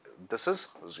 this is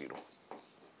 0.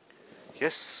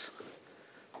 Yes,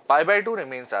 pi by 2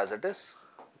 remains as it is.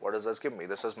 What does this give me?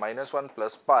 This is minus 1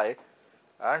 plus pi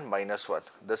and minus 1.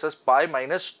 This is pi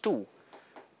minus 2,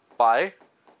 pi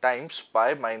times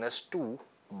pi minus 2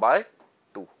 by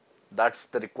 2. That's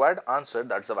the required answer.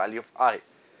 That's the value of I.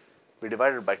 We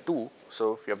divided by 2.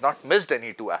 So we have not missed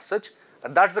any 2 as such.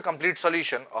 And that's the complete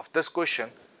solution of this question,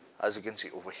 as you can see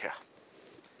over here.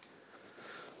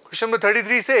 Question number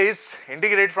 33 says,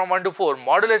 integrate from 1 to 4,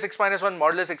 modulus x minus 1,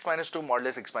 modulus x minus 2,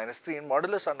 modulus x minus 3, and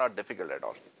modulus are not difficult at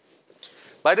all.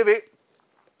 By the way,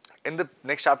 in the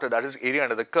next chapter, that is area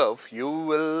under the curve, you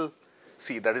will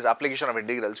see, that is application of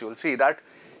integrals, you will see that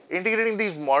integrating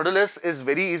these modulus is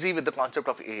very easy with the concept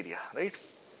of area, right?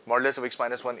 Modulus of x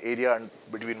minus 1 area and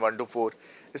between 1 to 4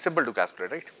 is simple to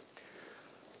calculate, right?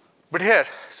 But here,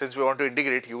 since we want to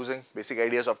integrate using basic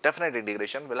ideas of definite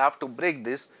integration, we'll have to break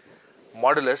this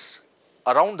modulus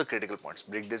around the critical points,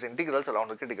 break these integrals around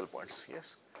the critical points.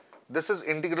 Yes, this is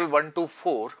integral 1 to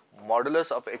 4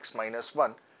 modulus of x minus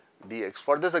 1 dx.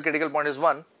 For this, the critical point is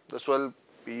 1. This will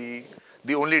be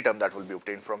the only term that will be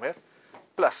obtained from here.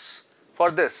 Plus,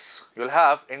 for this, you'll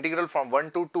have integral from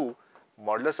 1 to 2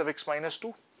 modulus of x minus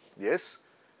 2. Yes,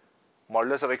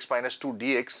 modulus of x minus 2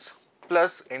 dx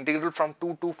plus integral from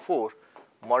 2 to 4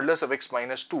 modulus of x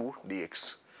minus 2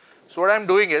 dx. So what I'm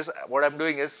doing is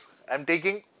I'm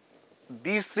taking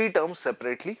these 3 terms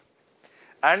separately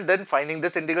and then finding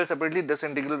this integral separately. This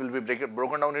integral will be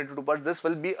broken down into 2 parts. This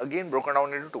will be again broken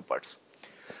down into 2 parts.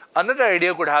 Another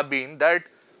idea could have been that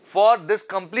for this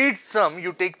complete sum,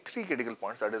 you take 3 critical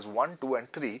points, that is 1, 2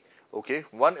 and 3. Okay,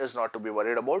 1 is not to be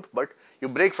worried about, but you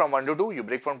break from 1 to 2, you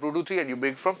break from 2 to 3 and you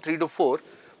break from 3 to 4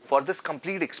 for this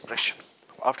complete expression.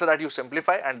 After that, you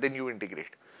simplify and then you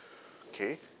integrate.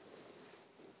 Okay.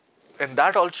 And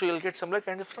that also you'll get similar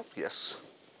kind of from, yes.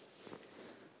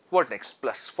 What next?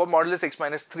 Plus, for modulus x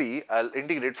minus 3, I'll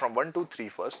integrate from 1 to 3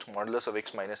 first, modulus of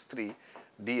x minus 3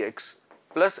 dx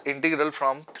plus integral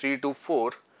from 3 to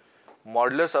 4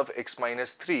 modulus of x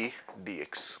minus 3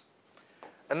 dx.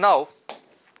 And now,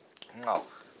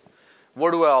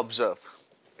 what do I observe?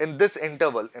 In this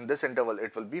interval,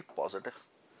 it will be positive.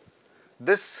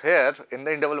 This here in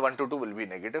the interval 1 to 2 will be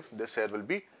negative. This here will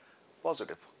be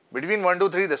positive. Between 1 to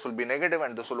 3, this will be negative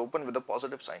and this will open with a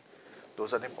positive sign.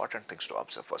 Those are the important things to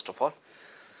observe first of all.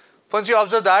 Once you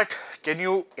observe that, can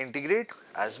you integrate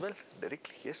as well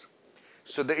directly? Yes.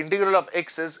 So the integral of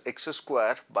x is x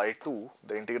square by 2.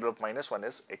 The integral of minus 1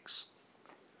 is x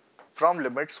from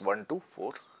limits 1 to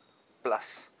 4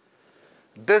 plus.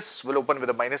 This will open with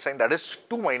a minus sign, that is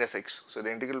 2 minus x. So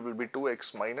the integral will be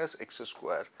 2x minus x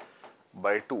square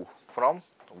by 2 from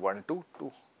 1 to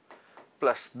 2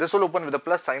 plus. This will open with a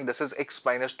plus sign. This is x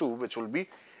minus 2, which will be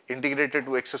integrated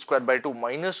to x square by 2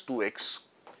 minus 2x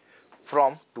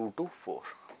from 2 to 4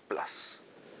 plus.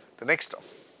 The next term,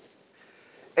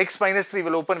 x minus 3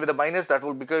 will open with a minus, that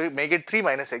will make it 3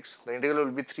 minus x. The integral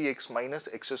will be 3x minus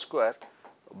x square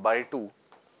by 2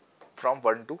 from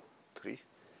 1 to 3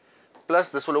 plus.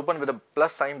 This will open with a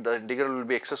plus sign. The integral will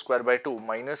be x square by 2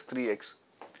 minus 3x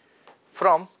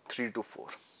from 3 to 4.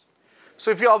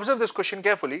 So if you observe this question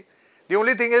carefully, the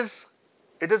only thing is,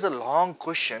 it is a long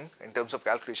question in terms of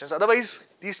calculations. Otherwise,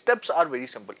 these steps are very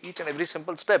simple. Each and every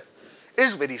simple step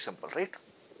is very simple, right?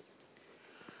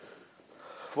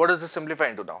 What does this simplify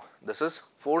into now? This is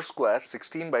 4 square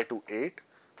 16 by 2 8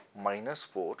 minus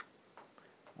 4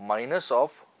 minus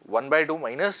of 1 by 2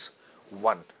 minus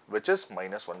 1, which is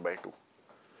minus 1 by 2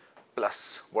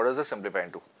 plus. What does this simplify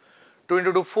into? 2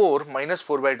 into 2 4 minus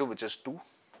 4 by 2, which is 2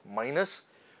 minus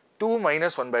 2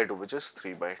 minus 1 by 2, which is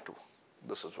 3 by 2.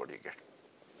 This is what you get.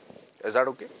 Is that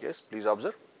okay? Yes, please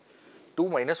observe. 2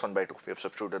 minus 1 by 2. We have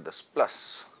substituted this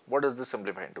plus. What does this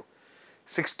simplify into?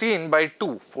 16 by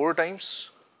 2. 4 times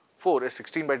 4 is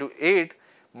 16 by 2. 8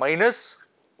 minus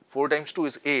 4 times 2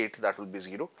 is 8. That will be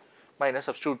 0. Minus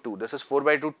substitute 2. This is 4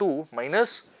 by 2. 2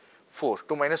 minus 4.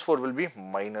 2 minus 4 will be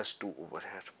minus 2 over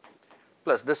here.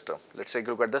 Plus this term. Let's take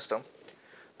a look at this term.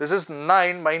 This is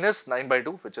 9 minus 9 by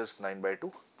 2, which is 9 by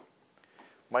 2.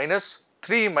 Minus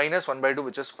 3 minus 1 by 2,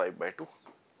 which is 5 by 2.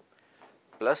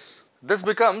 Plus this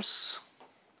becomes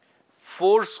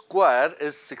 4 square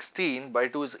is 16 by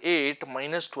 2 is 8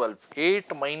 minus 12.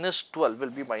 8 minus 12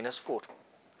 will be minus 4.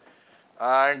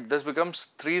 And this becomes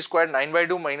 3 square 9 by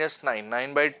 2 minus 9.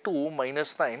 9 by 2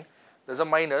 minus 9. There's a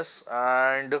minus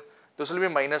and this will be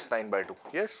minus 9 by 2.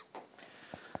 Yes.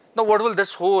 Now what will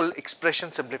this whole expression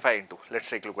simplify into?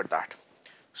 Let's take a look at that.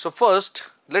 So first,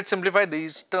 let's simplify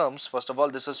these terms. First of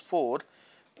all, this is 4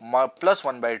 plus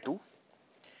 1 by 2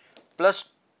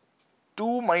 plus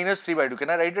 2 minus 3 by 2. Can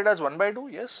I write it as 1 by 2?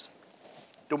 Yes.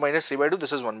 2 minus 3 by 2.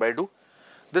 This is 1 by 2.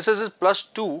 This is plus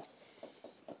 2.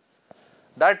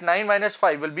 That 9 minus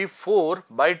 5 will be 4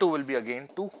 by 2 will be again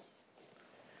 2.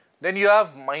 Then you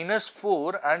have minus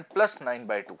 4 and plus 9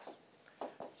 by 2.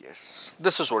 Yes,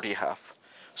 this is what you have.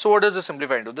 So what does this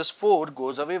simplify into? This 4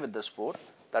 goes away with this 4.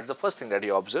 That's the first thing that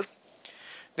you observe.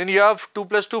 Then you have 2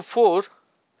 plus 2, 4,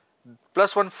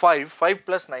 plus 1, 5. 5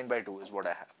 plus 9 by 2 is what I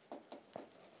have.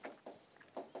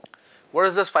 What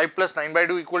is this 5 plus 9 by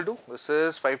 2 equal to? This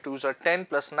is 5 2s are 10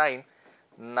 plus 9,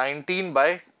 19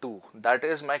 by 2. That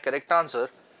is my correct answer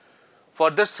for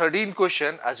this 13th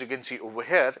question, as you can see over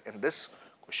here in this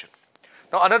question.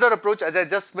 Now another approach, as I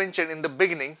just mentioned in the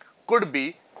beginning, could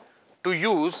be to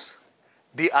use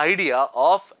the idea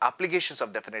of applications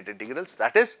of definite integrals,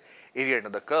 that is area under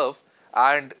the curve.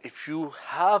 And if you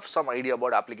have some idea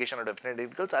about application of definite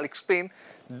integrals, I'll explain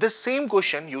this same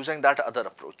question using that other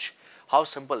approach. How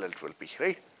simple it will be,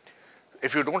 right?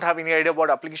 If you don't have any idea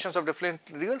about applications of definite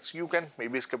integrals, you can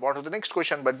maybe skip on to the next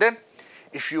question. But then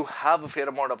if you have a fair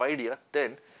amount of idea,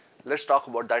 then let's talk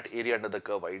about that area under the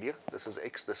curve idea. This is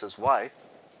x, this is y.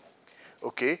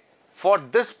 Okay, for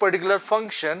this particular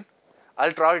function,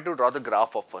 I'll try to draw the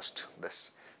graph of first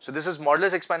this. So this is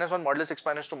modulus x minus 1, modulus x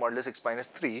minus 2, modulus x minus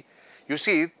 3. You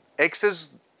see x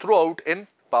is throughout in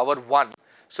power 1.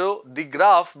 So the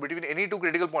graph between any two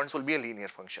critical points will be a linear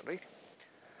function, right?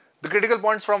 The critical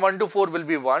points from 1 to 4 will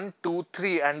be 1, 2,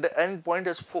 3 and the end point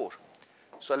is 4.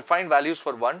 So I'll find values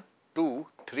for 1, 2,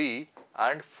 3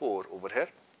 and 4 over here.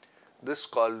 This is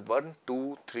called 1,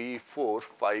 2, 3, 4,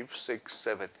 5, 6,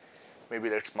 7.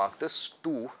 Maybe let's mark this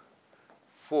 2,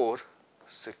 4,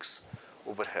 6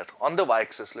 over here. On the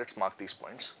y-axis, let's mark these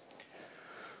points.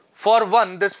 For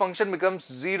 1, this function becomes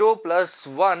 0 plus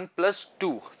 1 plus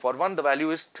 2. For 1, the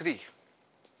value is 3.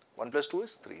 1 plus 2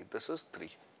 is 3. This is 3.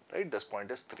 Right, this point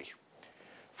is 3.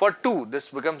 For 2,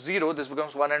 this becomes 0, this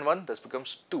becomes 1 and 1, this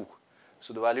becomes 2.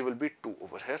 So the value will be 2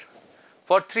 over here.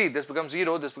 For 3, this becomes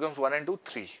 0, this becomes 1 and 2,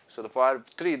 3. So for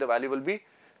 3, the value will be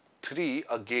 3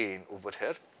 again over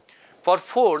here. For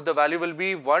 4, the value will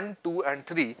be 1, 2 and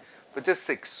 3, which is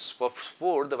 6. For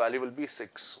 4, the value will be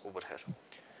 6 over here.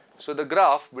 So the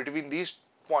graph between these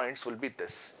points will be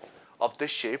this, of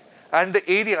this shape, and the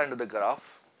area under the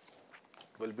graph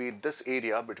will be this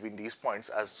area between these points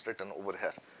as written over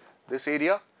here. This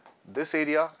area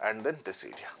and then this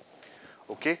area.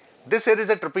 Okay, this here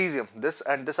is a trapezium. This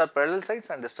and this are parallel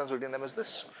sides and distance between them is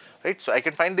this, right? So I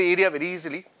can find the area very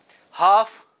easily.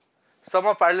 Half sum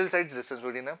of parallel sides, distance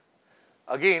between them.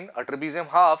 Again a trapezium,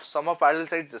 half sum of parallel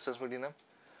sides, distance between them.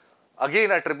 Again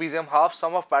a trapezium, half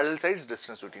sum of parallel sides,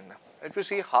 distance between them. If you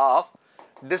see half,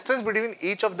 distance between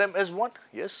each of them is 1.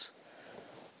 Yes.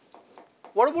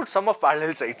 What about sum of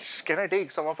parallel sides? Can I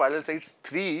take sum of parallel sides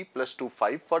 3 plus 2,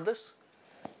 5 for this?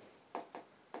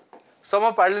 Sum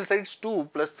of parallel sides 2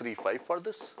 plus 3, 5 for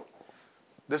this.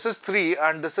 This is 3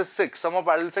 and this is 6. Sum of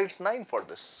parallel sides 9 for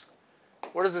this.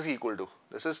 What is this equal to?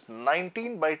 This is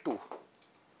 19 by 2.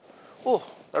 Oh,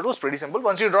 that was pretty simple.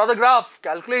 Once you draw the graph,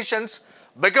 calculations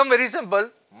become very simple,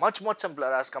 much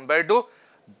simpler as compared to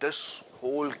this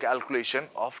whole calculation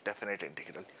of definite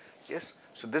integral. Yes,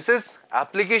 so this is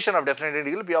application of definite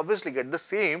integral. We obviously get the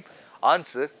same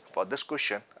answer for this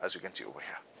question as you can see over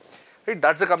here. Right,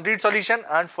 that's the complete solution,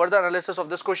 and further analysis of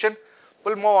this question,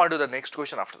 we'll move on to the next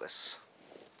question after this.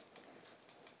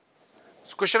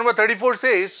 So question number 34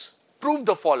 says, prove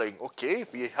the following. Okay,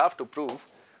 we have to prove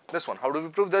this one. How do we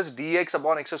prove this? Dx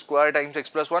upon x square times x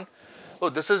plus 1. Oh,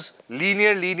 this is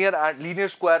linear and linear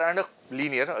square and a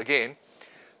linear again.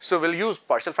 So we'll use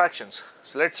partial fractions.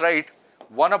 So let's write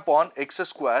 1 upon x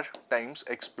square times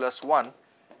x plus 1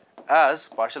 as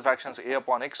partial fractions a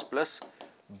upon x plus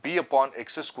b upon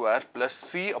x square plus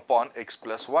c upon x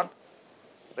plus 1,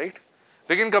 right?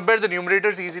 We can compare the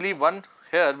numerators easily. 1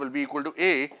 here will be equal to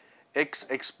a x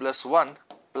plus 1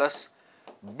 plus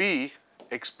b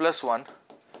x plus 1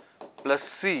 plus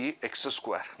c x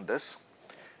square. This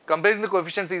comparing the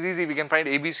coefficients is easy. We can find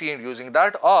a, b, c and using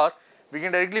that, or we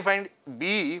can directly find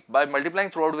b by multiplying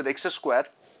throughout with x square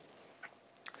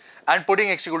and putting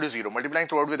x equal to 0. Multiplying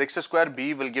throughout with x square,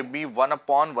 b will give me 1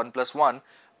 upon 1 plus 1,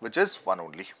 which is 1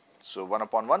 only. So 1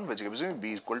 upon 1, which gives me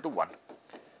b equal to 1.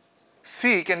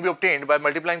 C can be obtained by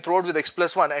multiplying throughout with x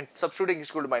plus 1 and substituting x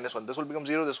equal to minus 1. This will become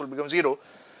 0, this will become 0.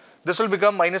 This will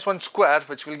become minus 1 square,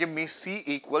 which will give me c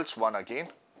equals 1 again.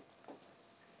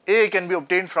 A can be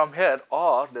obtained from here,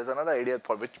 or there's another idea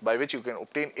for by which you can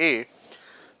obtain a.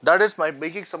 That is by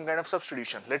making some kind of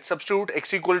substitution. Let's substitute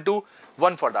x equal to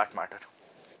 1 for that matter.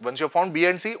 Once you have found b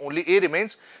and c, only a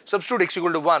remains. Substitute x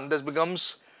equal to 1. This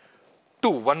becomes 2.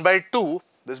 1 by 2.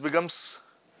 This becomes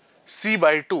c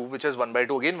by 2, which is 1 by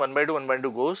 2 again. 1 by 2, 1 by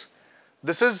 2 goes.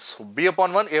 This is b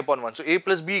upon 1, a upon 1. So a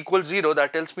plus b equals 0.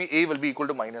 That tells me a will be equal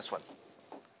to minus 1.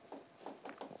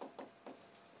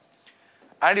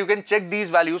 And you can check these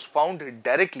values found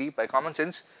directly by common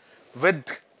sense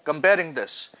with comparing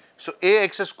this. So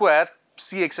ax square,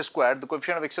 cx square, the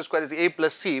coefficient of x square is a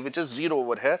plus c, which is 0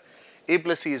 over here. A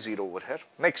plus c is 0 over here.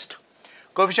 Next,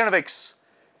 coefficient of x,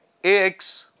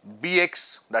 ax,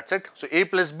 bx, that's it. So a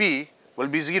plus b will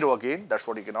be 0 again, that's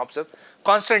what you can observe.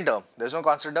 Constant term, there is no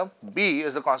constant term. B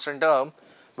is the constant term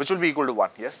which will be equal to 1.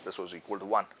 Yes, this was equal to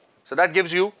 1. So that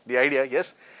gives you the idea.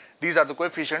 Yes, these are the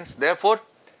coefficients. Therefore,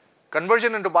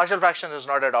 conversion into partial fractions is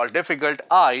not at all difficult.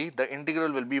 The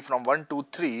integral will be from 1 to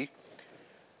 3.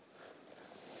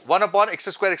 1 upon x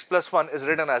square x plus 1 is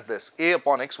written as this. A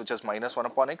upon x, which is minus 1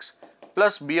 upon x,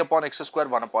 plus b upon x square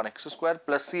 1 upon x square,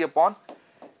 plus c upon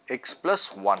x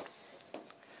plus 1.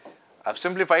 I have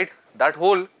simplified that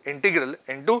whole integral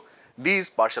into these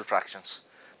partial fractions.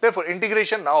 Therefore,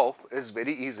 integration now is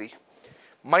very easy.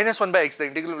 Minus 1 by x, the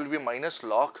integral will be minus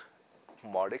log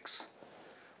mod x,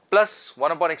 plus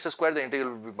 1 upon x square, the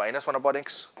integral will be minus 1 upon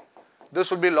x. This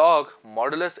will be log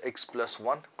modulus x plus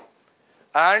 1,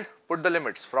 and put the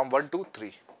limits from 1 to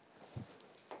 3.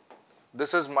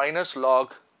 This is minus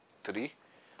log 3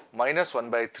 minus 1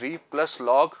 by 3 plus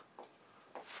log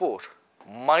 4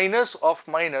 minus of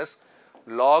minus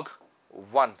log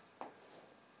 1,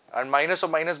 and minus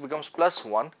of minus becomes plus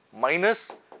 1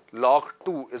 minus log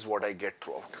 2 is what I get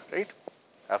throughout, right?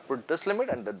 I have put this limit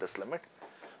and then this limit.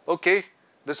 Okay,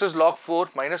 this is log 4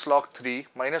 minus log 3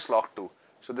 minus log 2.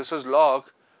 So this is log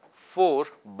 4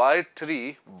 by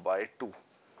 3 by 2,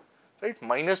 right?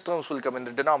 Minus terms will come in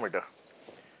the denominator.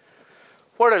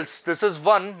 What else? This is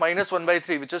 1 minus 1 by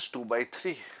 3, which is 2 by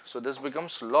 3. So this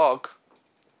becomes log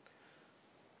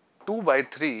 2 by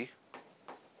 3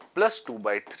 plus 2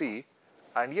 by 3.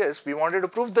 And yes, we wanted to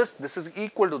prove this. This is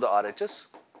equal to the RHS.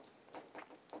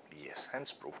 Yes,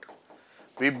 hence proved.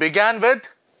 We began with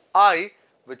I,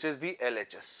 which is the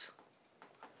LHS,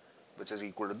 which is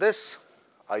equal to this.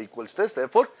 I equals this.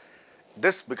 Therefore,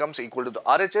 this becomes equal to the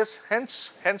RHS.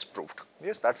 Hence proved.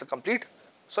 Yes, that's a complete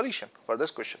solution for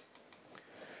this question.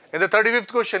 In the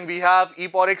 35th question, we have e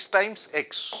power x times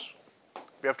x.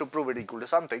 We have to prove it equal to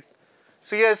something.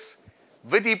 So yes,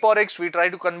 with e power x, we try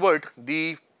to convert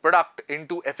the product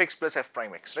into fx plus f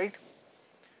prime x, right?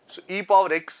 So e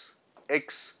power x,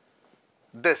 x,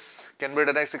 this can be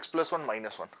written as x plus 1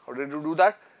 minus 1. How did you do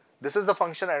that? This is the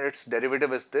function and its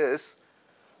derivative is this.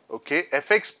 Okay,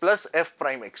 fx plus f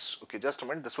prime x. Okay, just a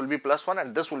minute. This will be plus 1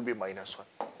 and this will be minus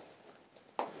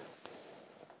 1.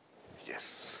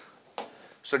 Yes.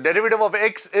 So derivative of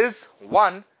x is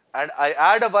 1 and I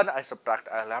add a 1,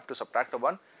 I'll have to subtract a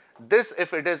 1. This,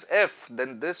 if it is f,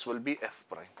 then this will be f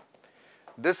prime.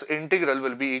 This integral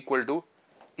will be equal to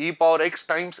e power x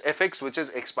times fx, which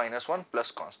is x minus 1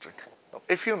 plus constant. Now,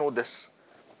 if you know this,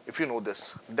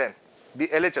 then the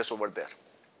LHS over there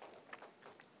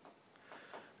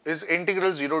is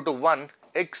integral 0 to 1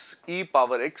 x e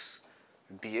power x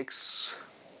dx.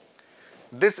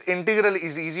 This integral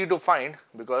is easy to find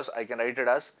because I can write it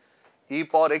as e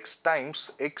power x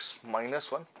times x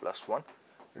minus 1 plus 1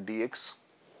 dx.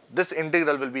 This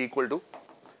integral will be equal to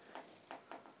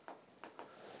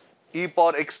e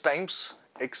power x times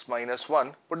x minus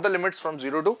 1. Put the limits from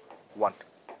 0 to 1.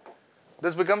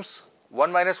 This becomes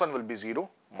 1 minus 1 will be 0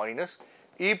 minus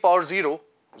e power 0,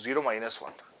 0 minus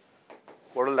 1.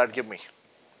 What will that give me?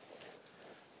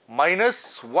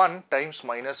 Minus 1 times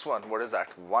minus 1. What is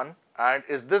that? 1. And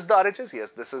is this the RHS?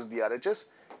 Yes, this is the RHS.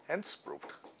 Hence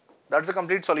proved. That's the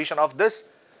complete solution of this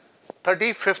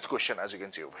 35th question, as you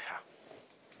can see over here.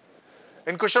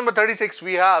 In question number 36,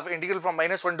 we have integral from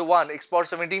minus 1 to 1 x power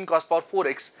 17 cos power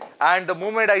 4x, and the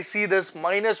moment I see this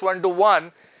minus 1 to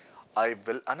 1, I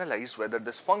will analyze whether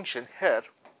this function here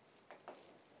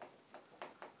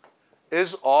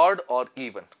is odd or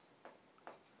even.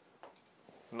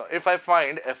 Now, if I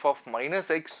find f of minus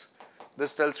x,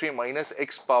 this tells me minus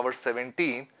x power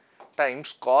 17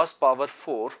 times cos power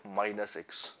 4 minus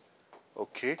x.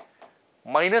 Okay,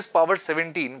 minus power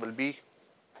 17 will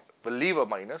leave a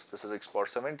minus. This is x power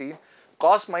 17.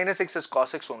 Cos minus x is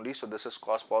cos x only, so this is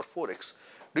cos power 4x.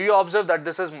 Do you observe that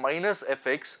this is minus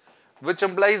fx, which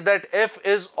implies that f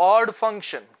is odd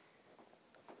function?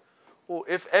 Oh,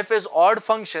 if f is odd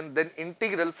function, then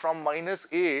integral from minus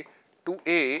a to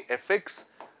a fx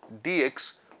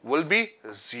dx will be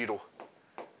 0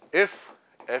 if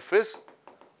f is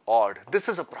odd. This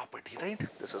is a property, right?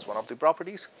 This is one of the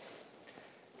properties.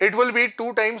 It will be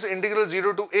 2 times integral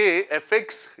 0 to a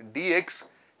fx dx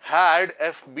had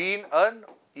f been an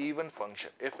even function,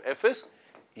 if f is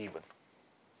even.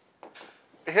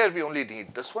 Here we only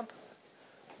need this one.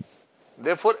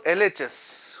 Therefore,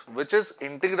 LHS, which is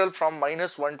integral from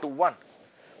minus 1 to 1,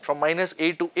 from minus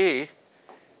a to a,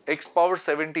 x power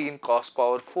 17 cos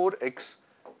power 4x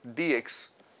dx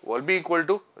will be equal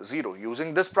to 0.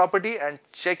 Using this property and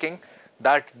checking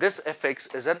that this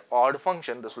fx is an odd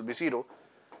function, this will be 0.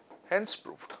 Hence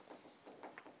proved.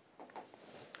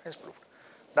 Hence proved.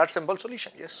 That's simple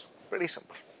solution. Yes, pretty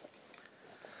simple.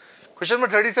 Question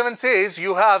number 37 says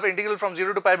you have integral from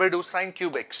 0 to pi by 2 sine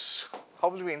cube x. How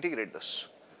will we integrate this?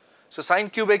 So sine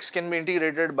cube x can be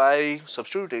integrated by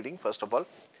substituting first of all.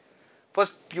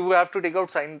 First you have to take out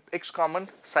sine x common,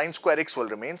 sine square x will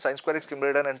remain. Sine square x can be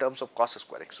written in terms of cos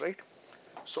square x, right?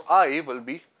 So I will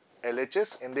be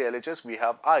LHS. In the LHS we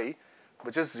have I,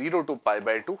 which is 0 to pi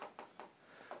by 2.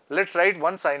 Let's write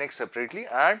one sine x separately,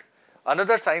 and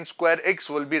another sine square x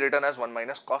will be written as 1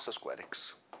 minus cos square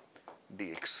x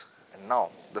dx. And now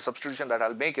the substitution that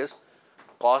I'll make is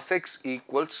cos x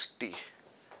equals t.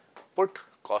 Put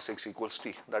cos x equals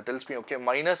t. That tells me, okay,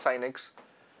 minus sin x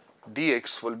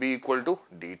dx will be equal to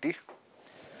dt.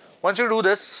 Once you do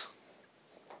this,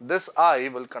 this I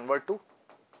will convert to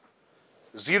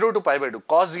 0 to pi by 2.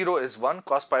 Cos 0 is 1,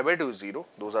 cos pi by 2 is 0.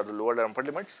 Those are the lower upper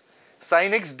limits.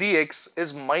 Sin x dx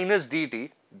is minus dt.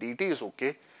 dt is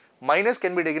okay. Minus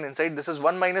can be taken inside. This is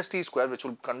 1 minus t square, which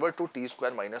will convert to t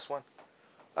square minus 1.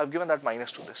 I've given that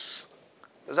minus to this.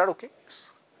 Is that okay?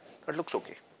 Yes. That looks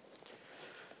okay.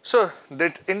 So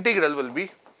that integral will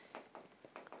be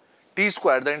t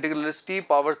square. The integral is t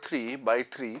power 3 by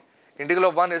 3. Integral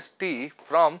of 1 is t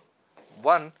from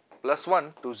 1 plus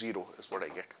 1 to 0 is what I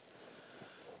get.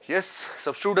 Yes,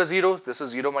 substitute a 0. This is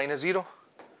 0 minus 0.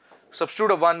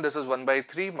 Substitute a 1. This is 1 by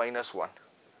 3 minus 1.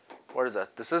 What is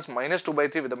that? This is minus 2 by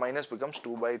 3 with the minus becomes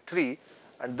 2 by 3,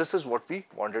 and this is what we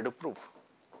wanted to prove.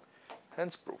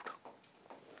 Hence proved.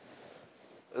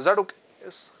 Is that okay?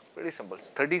 Yes, pretty simple.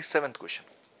 37th question.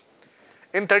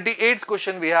 In 38th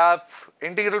question, we have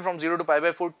integral from 0 to pi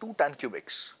by 4 to tan cube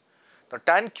x. Now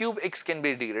tan cube x can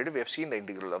be integrated. We have seen the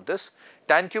integral of this.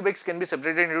 Tan cube x can be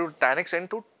separated into tan x and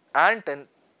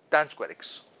tan square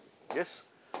x. Yes,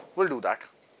 we'll do that.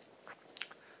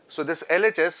 So this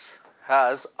LHS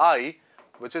has I,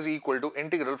 which is equal to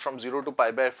integral from 0 to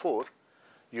pi by 4.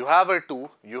 You have a 2,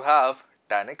 you have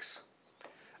tan x,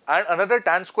 and another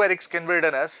tan square x can be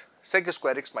written as sec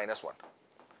square x minus 1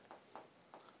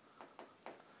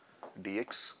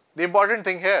 dx. The important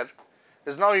thing here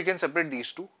is now you can separate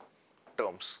these two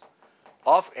terms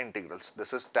of integrals.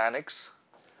 This is tan x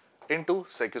into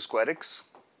sec square x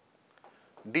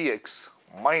dx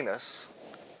minus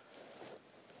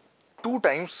 2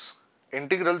 times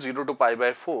integral 0 to pi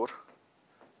by 4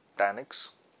 tan x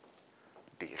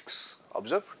dx.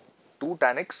 Observe, 2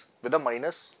 tan x with a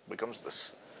minus becomes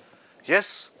this.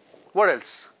 Yes, what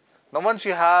else? Now once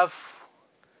you have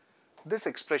this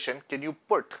expression, can you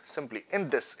put simply in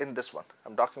this one,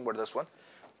 I'm talking about this one,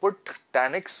 put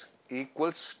tan x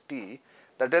equals t.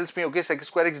 That tells me, okay, sec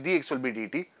square x dx will be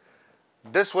dt.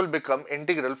 This will become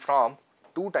integral from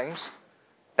 2 times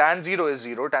tan 0 is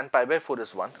 0, tan pi by 4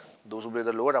 is 1. Those will be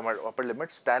the lower upper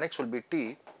limits. Tan x will be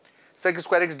t, sec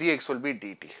square x dx will be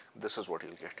dt. This is what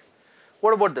you'll get.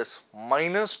 What about this?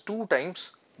 Minus 2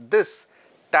 times this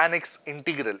tan x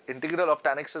integral. Integral of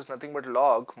tan x is nothing but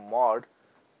log mod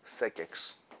sec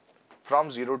x from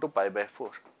 0 to pi by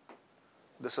 4.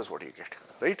 This is what you get,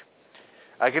 right?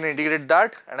 I can integrate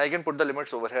that and I can put the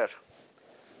limits over here.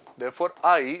 Therefore,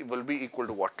 I will be equal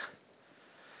to what?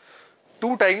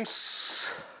 2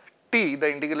 times t,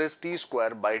 the integral is t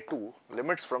square by 2,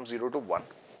 limits from 0 to 1.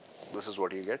 This is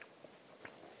what you get.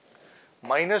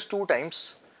 Minus 2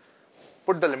 times,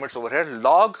 put the limits over here,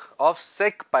 log of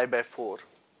sec pi by 4.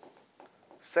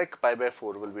 Sec pi by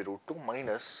 4 will be root 2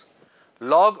 minus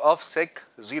log of sec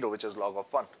 0, which is log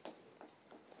of 1.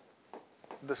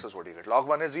 This is what you get. Log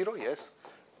 1 is 0, yes.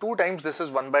 2 times this is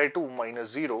 1 by 2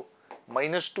 minus 0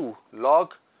 minus 2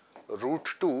 log root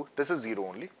 2, this is 0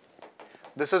 only.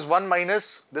 This is 1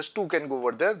 minus, this 2 can go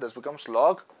over there, this becomes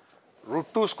log root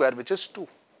 2 square, which is 2.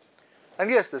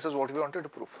 And yes, this is what we wanted to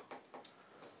prove.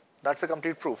 That's a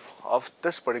complete proof of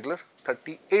this particular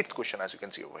 38th question, as you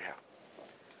can see over here.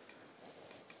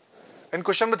 In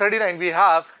question number 39, we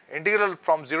have integral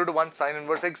from 0 to 1 sine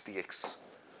inverse x dx.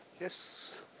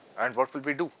 Yes, and what will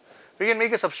we do? We can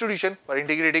make a substitution for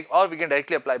integrating, or we can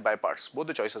directly apply by parts. Both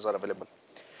the choices are available.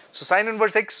 So sine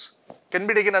inverse x can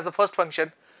be taken as a first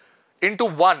function into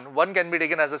 1. 1 can be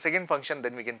taken as a second function,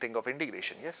 then we can think of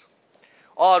integration, yes.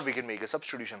 Or we can make a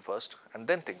substitution first and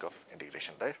then think of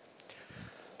integration, right?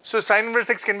 So sine inverse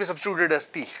x can be substituted as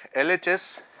t.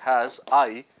 LHS has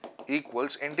I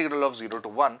equals integral of 0 to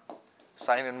 1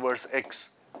 sine inverse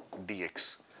x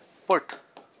dx. Put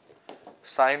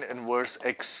sine inverse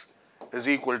x is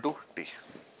equal to t.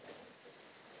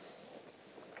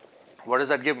 What does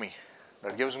that give me?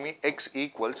 That gives me x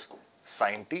equals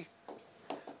sine t.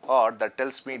 or that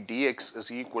tells me dx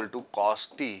is equal to cos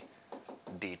t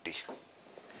dt.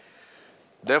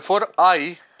 Therefore,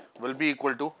 I will be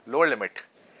equal to lower limit.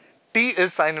 T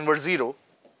is sine inverse 0.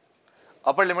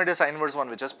 Upper limit is sine inverse 1,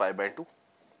 which is pi by 2.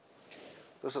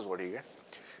 This is what you get.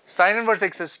 Sine inverse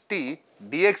x is t,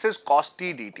 dx is cos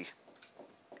t dt.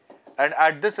 And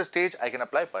at this stage, I can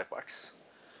apply pi parts.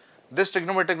 This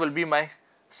trigonometric will be my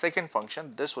second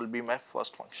function. This will be my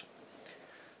first function.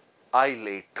 I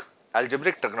late.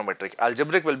 Algebraic trigonometric.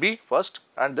 Algebraic will be first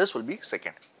and this will be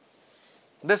second.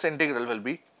 This integral will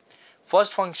be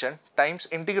first function times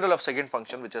integral of second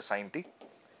function, which is sine t,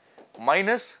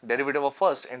 minus derivative of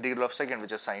first integral of second,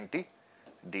 which is sine t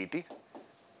dt,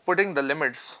 putting the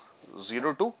limits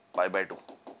 0 to pi by 2.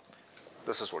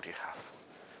 This is what you have,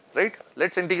 right?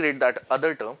 Let's integrate that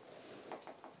other term.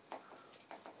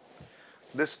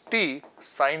 This t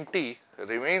sine t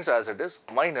remains as it is,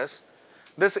 minus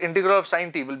this integral of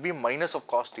sine t will be minus of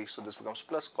cos t. So this becomes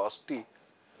plus cos t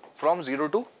from 0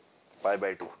 to pi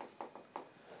by 2.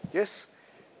 Yes,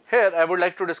 here I would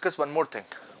like to discuss one more thing.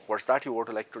 What's that you want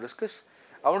to like to discuss?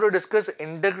 I want to discuss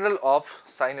integral of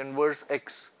sine inverse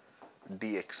x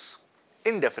dx,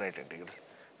 indefinite integral.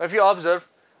 Now if you observe,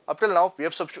 up till now we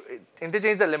have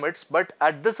interchanged the limits, but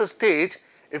at this stage,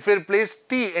 if we replace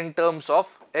t in terms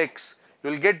of x,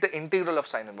 you will get the integral of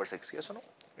sine inverse x. Yes or no?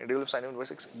 Integral of sine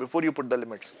inverse x before you put the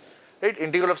limits, right?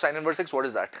 Integral of sine inverse x, what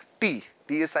is that? T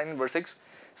is sine inverse x,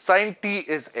 sine t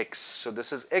is x. So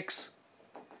this is x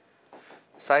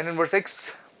sine inverse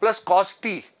x plus cos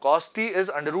t. Cos t is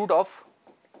under root of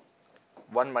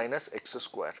 1 minus x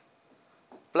square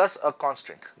plus a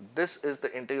constant. This is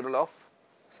the integral of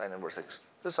sine inverse x.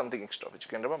 This is something extra which you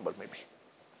can remember maybe.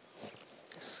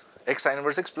 Yes. X sine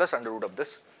inverse x plus under root of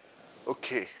this.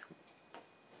 Okay.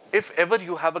 If ever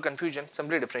you have a confusion,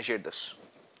 simply differentiate this,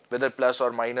 whether plus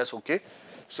or minus, okay.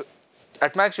 So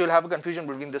at max you will have a confusion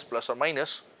between this plus or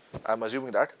minus, I am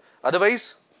assuming that.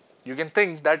 Otherwise, you can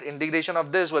think that integration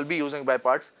of this will be using by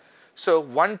parts. So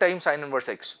 1 times sine inverse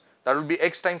x, that will be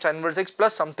x times sine inverse x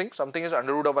plus something is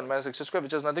under root of 1 minus x square,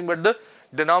 which is nothing but the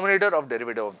denominator of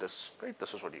derivative of this, right?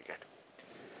 This is what you get.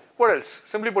 What else?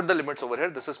 Simply put the limits over here.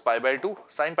 This is pi by 2,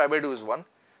 sine pi by 2 is 1,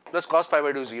 plus cos pi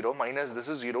by 2 is 0, minus this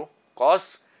is 0,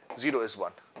 cos 0 is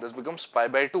 1. This becomes pi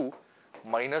by 2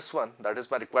 minus 1. That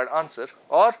is my required answer,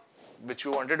 or which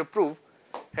we wanted to prove,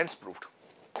 hence proved.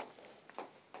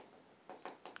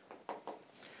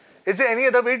 Is there any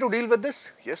other way to deal with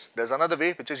this? Yes, there's another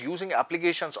way, which is using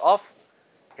applications of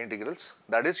integrals,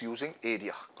 that is using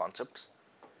area concepts.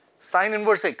 Sine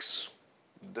inverse x,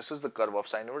 this is the curve of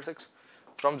sine inverse x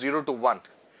from 0 to 1,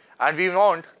 and we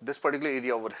want this particular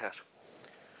area over here.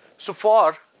 So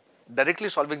for directly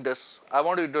solving this, I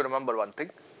want you to remember one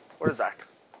thing. What is that?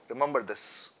 Remember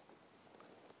this.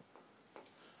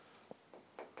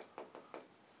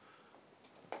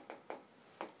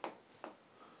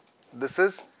 This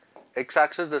is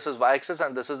x-axis, this is y-axis,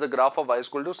 and this is the graph of y is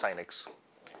equal to sine x.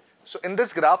 So in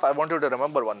this graph, I want you to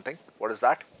remember one thing. What is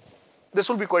that? This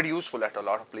will be quite useful at a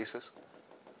lot of places.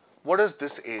 What is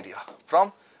this area?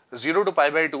 From 0 to pi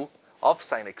by 2 of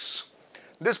sine x.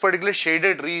 This particular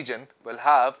shaded region will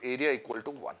have area equal to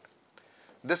 1.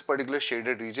 This particular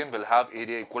shaded region will have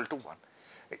area equal to 1.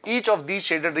 Each of these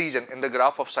shaded region in the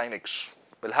graph of sine x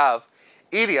will have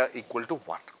area equal to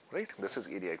 1, right? This is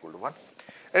area equal to 1.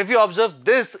 And if you observe,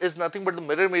 this is nothing but the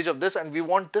mirror image of this, and we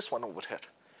want this one over here,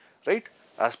 right?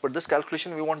 As per this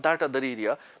calculation, we want that other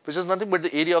area, which is nothing but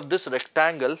the area of this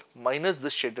rectangle minus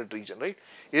this shaded region, right?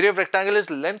 Area of rectangle is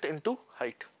length into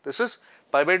height. This is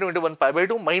pi by 2 into 1 pi by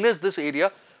 2 minus this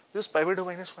area, this pi by 2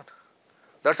 minus 1.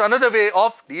 That's another way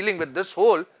of dealing with this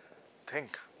whole thing.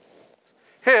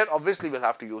 Here, obviously, we'll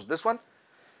have to use this one.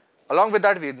 Along with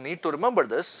that, we need to remember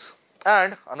this.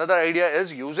 And another idea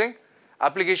is using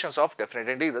applications of definite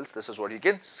integrals. This is what you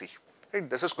can see. Right?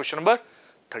 This is question number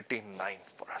 39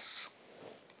 for us.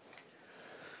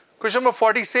 Question number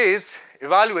 40 says,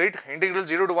 evaluate integral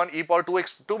 0 to 1 e power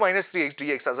 2 minus 3x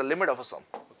dx as a limit of a sum.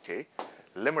 Okay,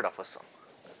 limit of a sum.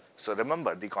 So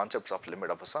remember the concepts of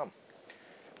limit of a sum.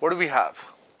 What do we have?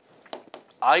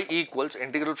 I equals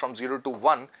integral from 0 to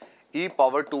 1 e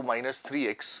power 2 minus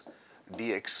 3x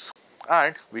dx.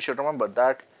 And we should remember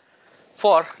that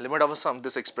for limit of a sum,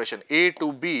 this expression a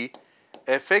to b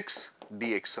fx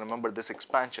dx, remember this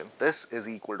expansion, this is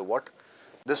equal to what?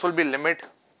 This will be limit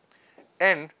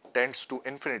n tends to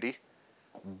infinity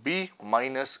b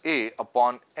minus a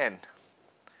upon n.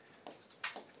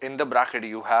 In the bracket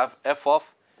you have f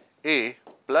of a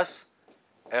plus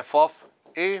f of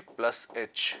a plus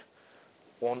h.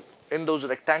 In those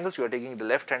rectangles you are taking the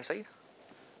left hand side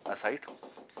aside.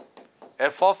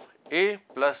 F of a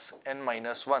plus n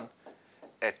minus 1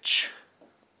 h.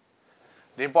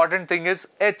 The important thing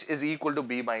is h is equal to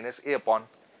b minus a upon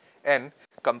n.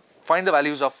 Find the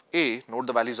values of a, note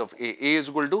the values of a. A is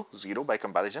equal to 0 by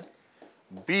comparison.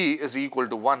 B is equal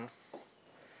to 1.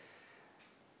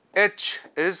 H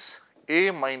is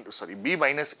b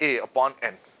minus a upon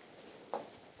n.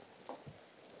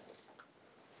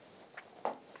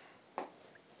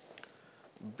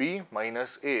 B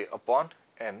minus a upon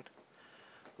n,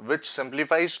 which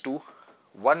simplifies to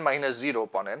 1 minus 0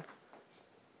 upon n.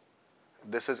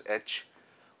 This is h.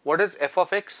 What is f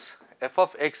of x? F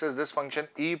of x is this function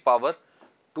e power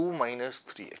 2 minus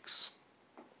 3x.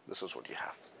 This is what you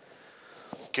have.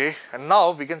 Okay, and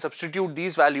now we can substitute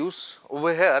these values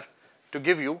over here to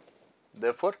give you,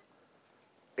 therefore,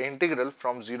 integral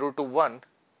from 0 to 1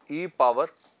 e power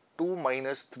 2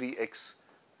 minus 3x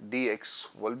dx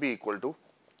will be equal to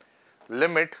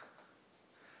limit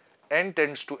n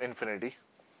tends to infinity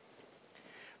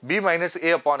b minus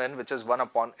a upon n, which is 1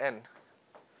 upon n.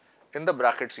 In the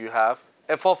brackets you have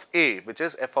f of a, which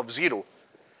is f of 0,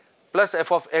 plus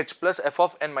f of h plus f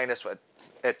of n minus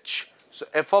h. So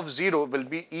f of 0 will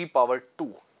be e power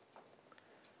 2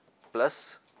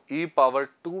 plus e power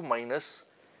 2 minus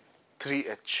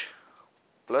 3h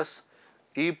plus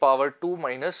e power 2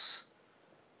 minus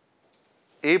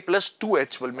a plus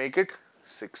 2h will make it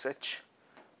 6h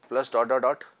plus dot dot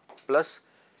dot plus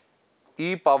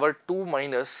e power 2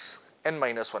 minus n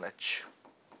minus 1h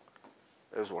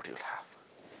is what you'll have.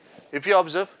 If you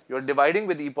observe, you're dividing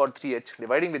with e power 3h,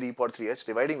 dividing with e power 3h,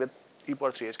 dividing with e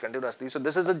power 3h continuously. So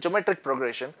this is a geometric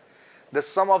progression. The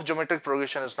sum of geometric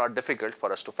progression is not difficult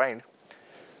for us to find.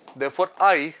 Therefore,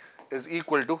 I is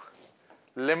equal to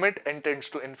limit n tends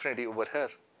to infinity over here.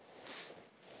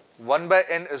 1 by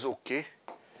n is okay.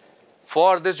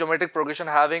 For this geometric progression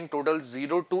having total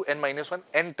 0 to n minus 1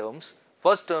 n terms,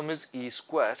 first term is e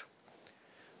square.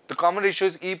 The common ratio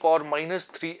is e power minus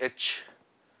 3h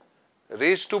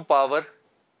raised to power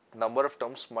number of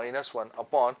terms minus 1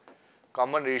 upon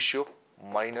common ratio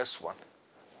minus 1.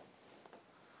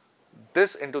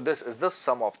 This into this is the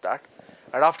sum of that,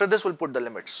 and after this we'll put the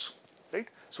limits, right?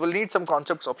 So we'll need some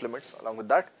concepts of limits along with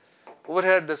that. Over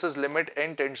here this is limit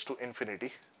n tends to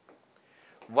infinity.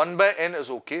 1 by n is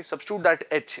okay. Substitute that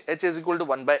h is equal to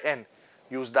 1 by n.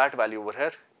 Use that value over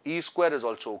here. E square is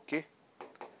also okay.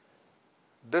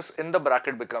 This in the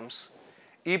bracket becomes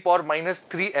e power minus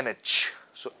 3 nh.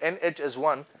 So nh is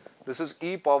 1. This is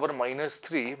e power minus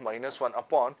 3 minus 1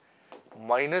 upon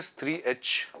minus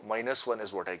 3h minus 1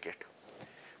 is what I get.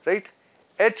 Right?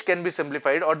 H can be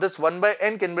simplified, or this 1 by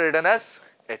n can be written as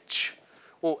h.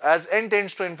 Oh, as n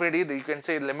tends to infinity, you can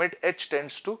say limit h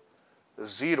tends to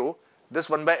 0. This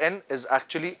 1 by n is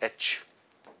actually h.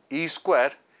 E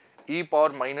square, e power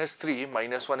minus 3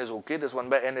 minus 1 is okay. This 1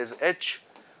 by n is h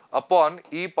upon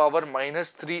e power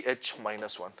minus 3h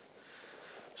minus 1.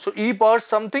 So e power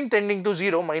something tending to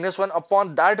 0 minus 1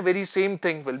 upon that very same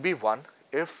thing will be 1.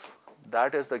 If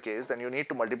that is the case, then you need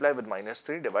to multiply with minus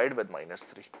 3, divide with minus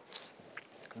 3.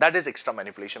 That is extra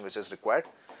manipulation which is required.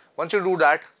 Once you do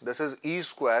that, this is e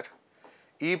square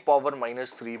e power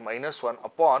minus 3 minus 1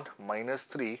 upon minus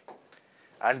 3,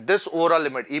 and this overall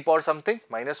limit e power something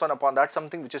minus 1 upon that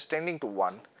something which is tending to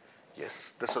 1.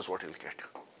 Yes, this is what you'll get.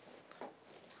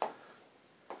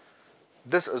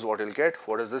 This is what you'll get.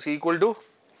 What is this equal to?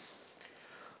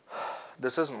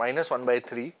 This is minus 1 by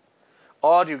 3,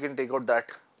 or you can take out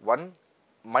that 1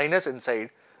 minus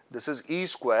inside. This is e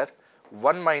square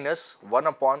 1 minus 1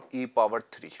 upon e power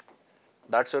 3.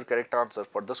 That's your correct answer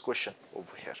for this question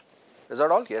over here. Is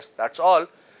that all? Yes, that's all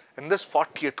in this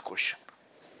 40th question.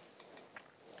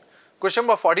 Question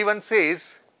number 41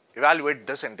 says, evaluate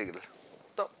this integral.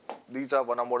 So, these are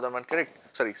one or more than one correct,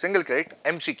 single correct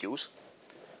MCQs,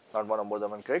 not one or more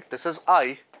than one correct. This is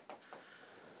I.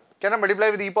 Can I multiply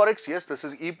with e power x? Yes, this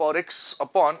is e power x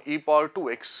upon e power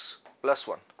 2x plus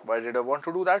 1. Why did I want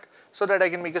to do that? So that I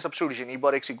can make a substitution, e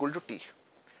power x equal to t.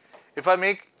 If I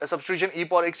make a substitution e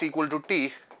power x equal to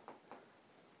t,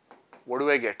 what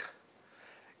do I get?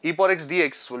 E power x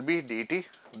dx will be dt.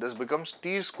 This becomes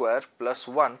t square plus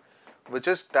 1, which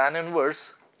is tan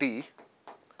inverse t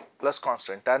plus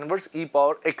constant. Tan inverse e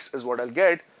power x is what I'll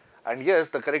get. And yes,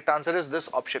 the correct answer is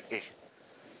this option A.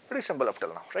 Pretty simple up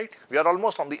till now, right? We are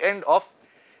almost on the end of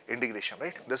integration,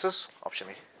 right? This is option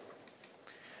A.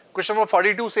 Question number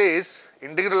 42 says,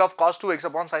 integral of cos 2x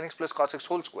upon sin x plus cos x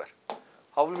whole square.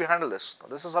 How will we handle this? Now,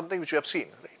 this is something which we have seen,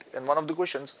 right? In one of the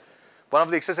questions, one of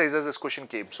the exercises, this question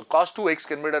came. So, cos 2x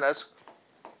can be done as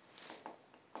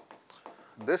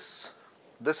this.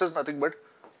 This is nothing but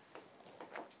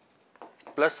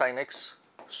plus sin x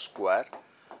square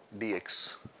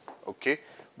dx. Okay,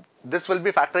 this will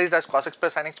be factorized as cos x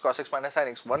plus sin x, cos x minus sin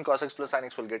x. One cos x plus sin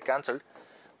x will get cancelled.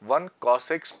 One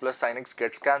cos x plus sin x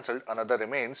gets cancelled, another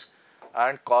remains,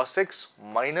 and cos x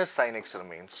minus sin x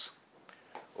remains.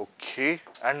 Okay,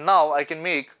 and now I can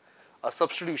make a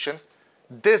substitution.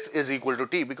 This is equal to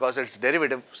t because its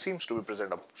derivative seems to be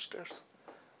present upstairs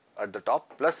at the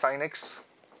top, plus sin x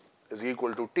is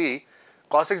equal to t.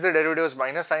 Cos x, the derivative is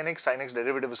minus sin x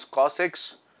derivative is cos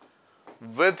x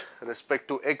with respect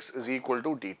to x is equal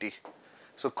to dt.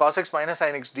 So cos x minus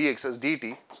sin x dx is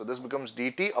dt. So this becomes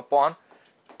dt upon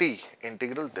t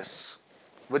integral this,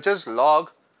 which is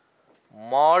log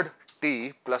mod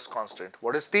t plus constant.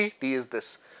 What is t? T is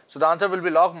this. So the answer will be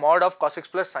log mod of cos x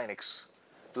plus sin x.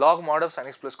 Log mod of sin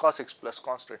x plus cos x plus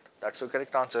constant. That's the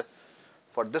correct answer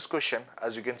for this question,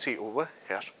 as you can see over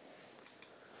here.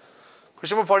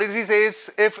 Question number 43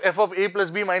 says, if f of a plus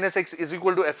b minus x is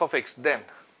equal to f of x, then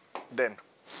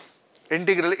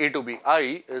integral a to b.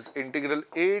 I is integral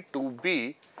a to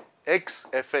b x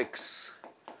fx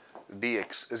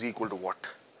dx is equal to what?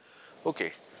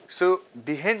 Okay, so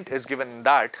the hint is given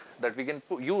that we can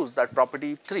use that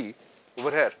property 3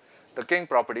 over here, the king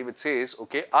property, which says,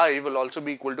 okay, I will also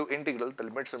be equal to integral, the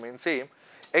limits remain same,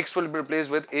 x will be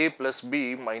replaced with a plus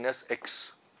b minus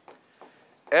x,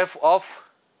 f of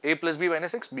a plus b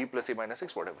minus x, b plus a minus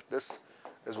x, whatever. This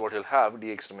is what you'll have,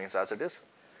 dx remains as it is.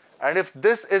 And if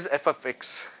this is f of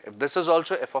x, if this is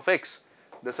also f of x,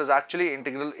 this is actually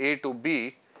integral a to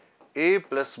b, a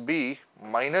plus b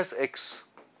minus x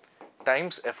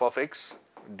times f of x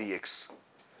dx,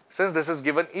 since this is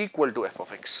given equal to f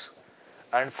of x.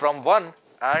 And from 1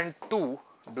 and 2,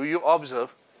 do you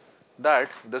observe that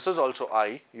this is also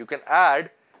I? You can add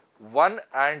 1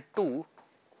 and 2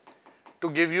 to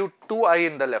give you 2i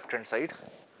in the left hand side,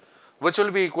 which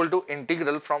will be equal to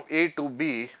integral from a to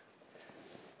b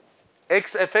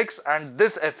x fx and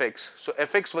this fx. So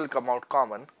fx will come out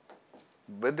common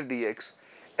with dx,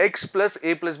 x plus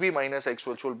a plus b minus x,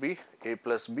 which will be a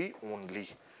plus b only.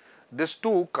 This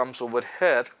 2 comes over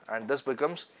here and this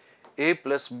becomes a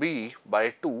plus b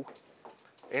by 2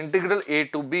 integral a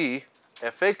to b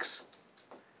fx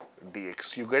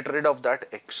dx. You get rid of that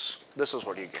x. This is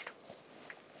what you get.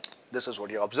 This is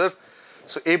what you observe.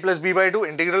 So a plus b by 2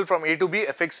 integral from a to b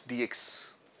fx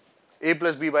dx. A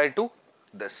plus b by 2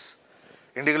 this.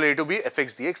 Integral a to b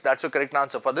fx dx. That's the correct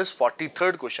answer for this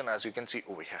 43rd question, as you can see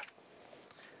over here.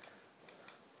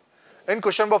 In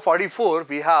question number 44,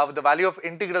 we have the value of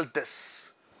integral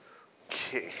this.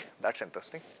 Okay, that's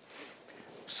interesting.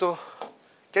 So,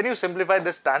 can you simplify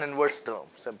this tan inverse term?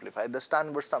 Simplify this tan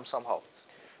inverse term somehow.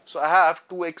 So, I have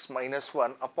 2x minus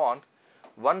 1 upon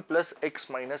 1 plus x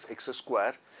minus x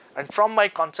square, and from my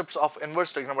concepts of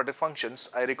inverse trigonometric functions,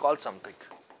 I recall something.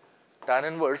 Tan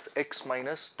inverse x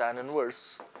minus tan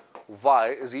inverse y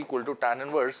is equal to tan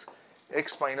inverse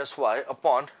x minus y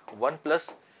upon 1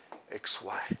 plus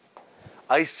xy.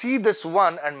 I see this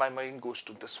one and my mind goes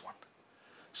to this one.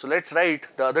 So let's write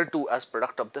the other two as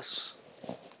product of this,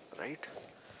 right?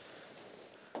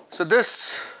 So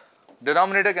this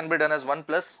denominator can be done as 1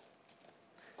 plus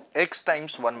x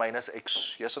times 1 minus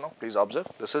x. Yes or no? Please observe.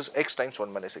 This is x times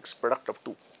 1 minus x, product of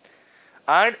 2.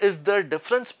 And is the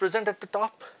difference present at the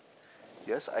top?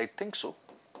 Yes, I think so.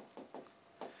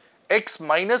 X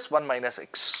minus 1 minus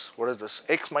x. What is this?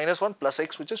 X minus 1 plus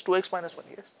x, which is 2x minus 1.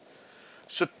 Yes.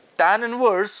 So tan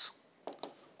inverse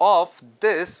of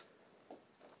this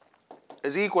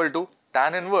is equal to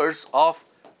tan inverse of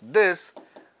this,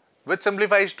 which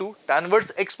simplifies to tan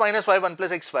inverse x minus y 1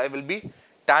 plus xy will be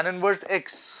tan inverse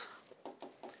x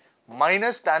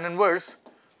minus tan inverse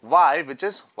y, which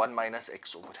is 1 minus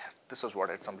x over here. This is what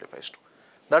it simplifies to.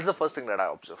 That's the first thing that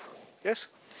I observe. Yes.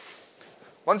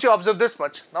 Once you observe this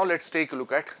much, now let's take a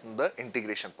look at the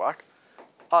integration part.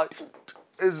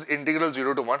 Is integral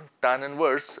 0 to 1 tan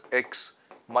inverse x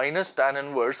minus tan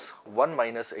inverse 1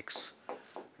 minus x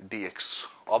dx.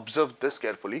 Observe this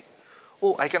carefully.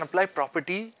 Oh, I can apply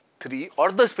property 3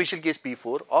 or the special case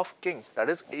P4 of king, that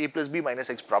is a plus b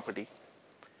minus x property.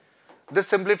 This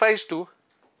simplifies to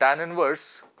tan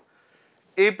inverse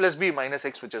a plus b minus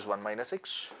x, which is 1 minus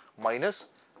x, minus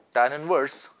tan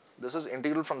inverse, this is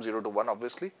integral from 0 to 1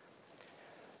 obviously,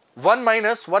 1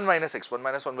 minus 1 minus x, 1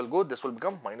 minus 1 will go, this will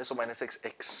become minus or minus x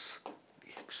dx.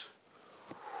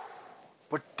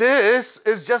 But this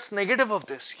is just negative of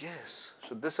this, yes.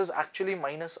 So this is actually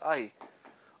minus I.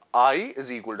 I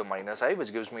is equal to minus I,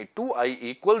 which gives me 2i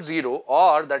equals 0,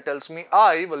 or that tells me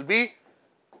I will be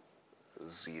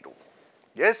 0.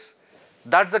 Yes,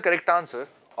 that's the correct answer.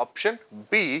 Option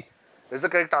B is the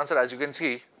correct answer, as you can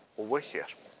see over here,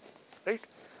 right?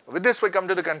 With this, we come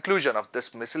to the conclusion of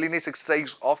this miscellaneous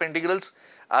exercise of integrals,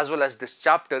 as well as this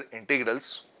chapter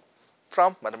integrals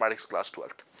from mathematics class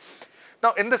 12th.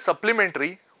 Now in the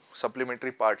supplementary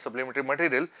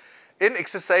material, in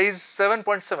exercise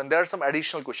 7.7 there are some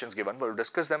additional questions given. We will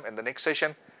discuss them in the next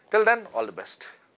session. Till then, all the best.